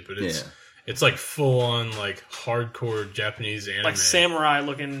see it, but it's like full on like hardcore Japanese anime, like samurai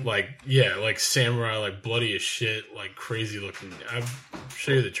looking, like samurai, like bloody as shit, like crazy looking. I'll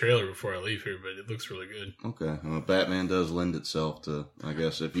show you the trailer before I leave here, but it looks really good. Okay, well, Batman does lend itself to, I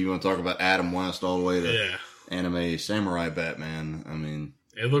guess, if you want to talk about Adam West all the way to anime samurai Batman. I mean,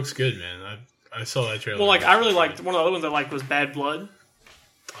 it looks good, man. I saw that trailer. Well, like I really liked one of the other ones I liked was Bad Blood.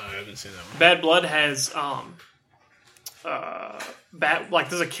 I haven't seen that one. Bad Blood has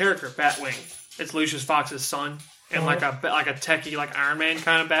there's a character, Batwing. It's Lucius Fox's son, in like a techie, like Iron Man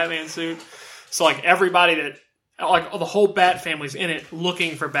kind of Batman suit. So like everybody that, like the whole Bat family's in it,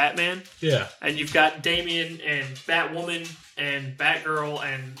 looking for Batman. Yeah, and you've got Damian and Batwoman and Batgirl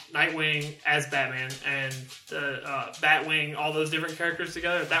and Nightwing as Batman and Batwing, all those different characters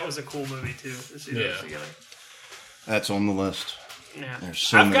together. That was a cool movie too to see those together. That's on the list. Yeah,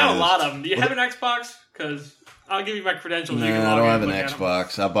 I've got a lot of them. Do you have an Xbox? Because I'll give you my credentials. No, I don't have an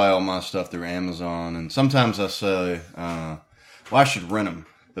Xbox. I buy all my stuff through Amazon, and sometimes I say, I should rent them.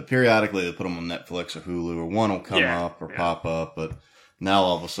 But periodically they put them on Netflix or Hulu, or one will come up or pop up. But now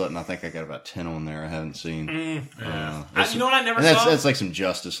all of a sudden, I think I got about 10 on there I haven't seen. You know what I never saw? That's like some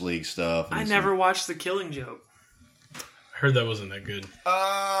Justice League stuff. I never watched The Killing Joke. I heard that wasn't that good.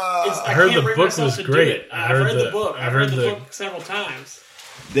 I heard the book was great. I've read the book. I've read the book several times.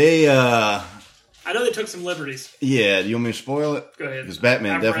 I know they took some liberties. Yeah, do you want me to spoil it? Go ahead. Because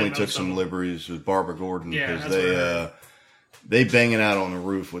Batman definitely took some liberties with Barbara Gordon because they bang it out on the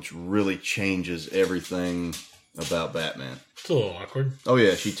roof, which really changes everything about Batman. It's a little awkward. Oh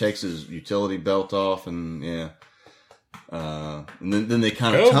yeah, she takes his utility belt off, and and then they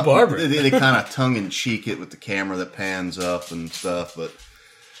kind of they kind of tongue in cheek it with the camera that pans up and stuff, but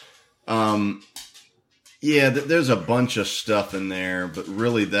there's a bunch of stuff in there, but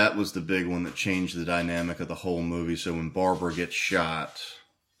really that was the big one that changed the dynamic of the whole movie. So when Barbara gets shot,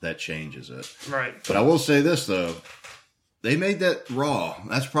 that changes it. Right. But I will say this, though. They made that raw.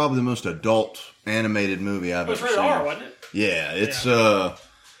 That's probably the most adult animated movie I've ever seen. It was rated R, wasn't it? Yeah, it's,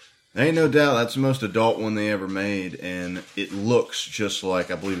 ain't no doubt that's the most adult one they ever made, and it looks just like,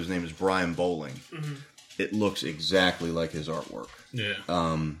 I believe his name is Brian Bowling. Mm-hmm. It looks exactly like his artwork. Yeah.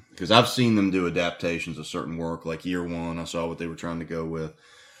 Because I've seen them do adaptations of certain work, like Year One, I saw what they were trying to go with.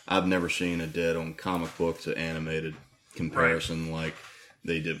 I've never seen a dead-on comic book to animated comparison like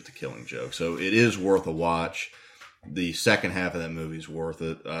they did with The Killing Joke. So it is worth a watch. The second half of that movie is worth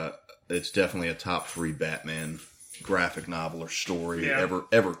it. It's definitely a top 3 Batman graphic novel or story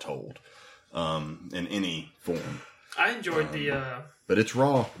ever told in any form. I enjoyed but it's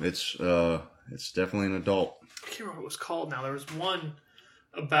raw. It's definitely an adult. I can't remember what it was called now. There was one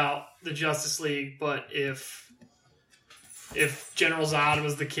about the Justice League, but if General Zod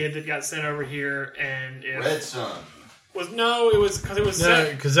was the kid that got sent over here, and if Red Sun. Because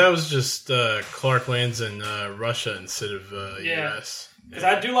that was just Clark lands in Russia instead of U.S. Because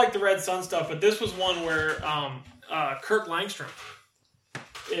I do like the Red Sun stuff, but this was one where Kirk Langstrom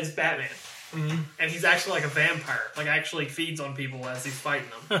is Batman, and he's actually like a vampire, like actually feeds on people as he's fighting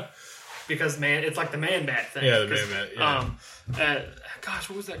them. Because it's like the Man-Bat thing. Yeah, the Man-Bat. Yeah. Gosh,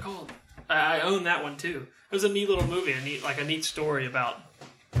 what was that called? I own that one too. It was a neat little movie, a neat story about.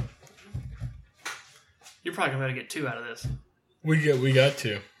 You're probably gonna get 2 out of this. We got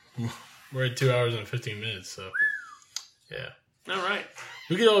 2. We're at 2 hours and 15 minutes, so yeah. All right.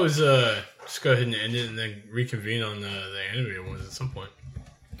 We could always just go ahead and end it and then reconvene on the animated ones at some point.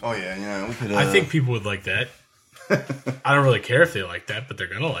 Oh yeah, we could. I think people would like that. I don't really care if they like that, but they're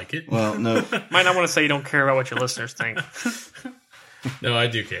gonna like it. Well, no. Might not want to say you don't care about what your listeners think. No, I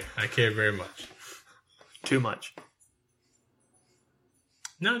do care. I care very much. Too much.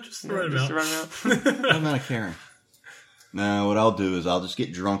 No, just the right amount. What amount of caring? No, what I'll do is I'll just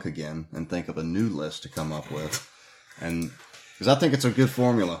get drunk again and think of a new list to come up with, and because I think it's a good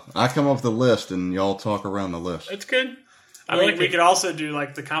formula. I come up with a list and y'all talk around the list. That's good. I mean, we could also do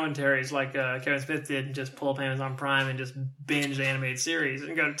like the commentaries like Kevin Smith did and just pull up Amazon Prime and just binge the animated series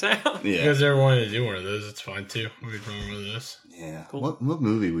and go to town. If you guys ever wanted to do one of those, it's fine too. We could run one of those. Yeah. Cool. What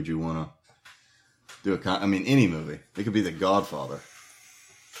movie would you want to do any movie. It could be The Godfather.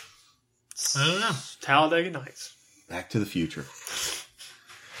 I don't know. Talladega Nights. Back to the Future.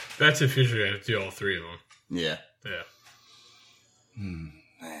 Back to the Future, you have to do all three of them. Yeah. Yeah.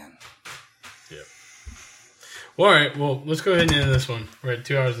 Man. Yeah. Well, all right. Well, let's go ahead and end this one. We're at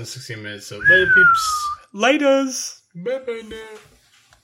 2 hours and 16 minutes. So later, peeps. Laters. Bye-bye now.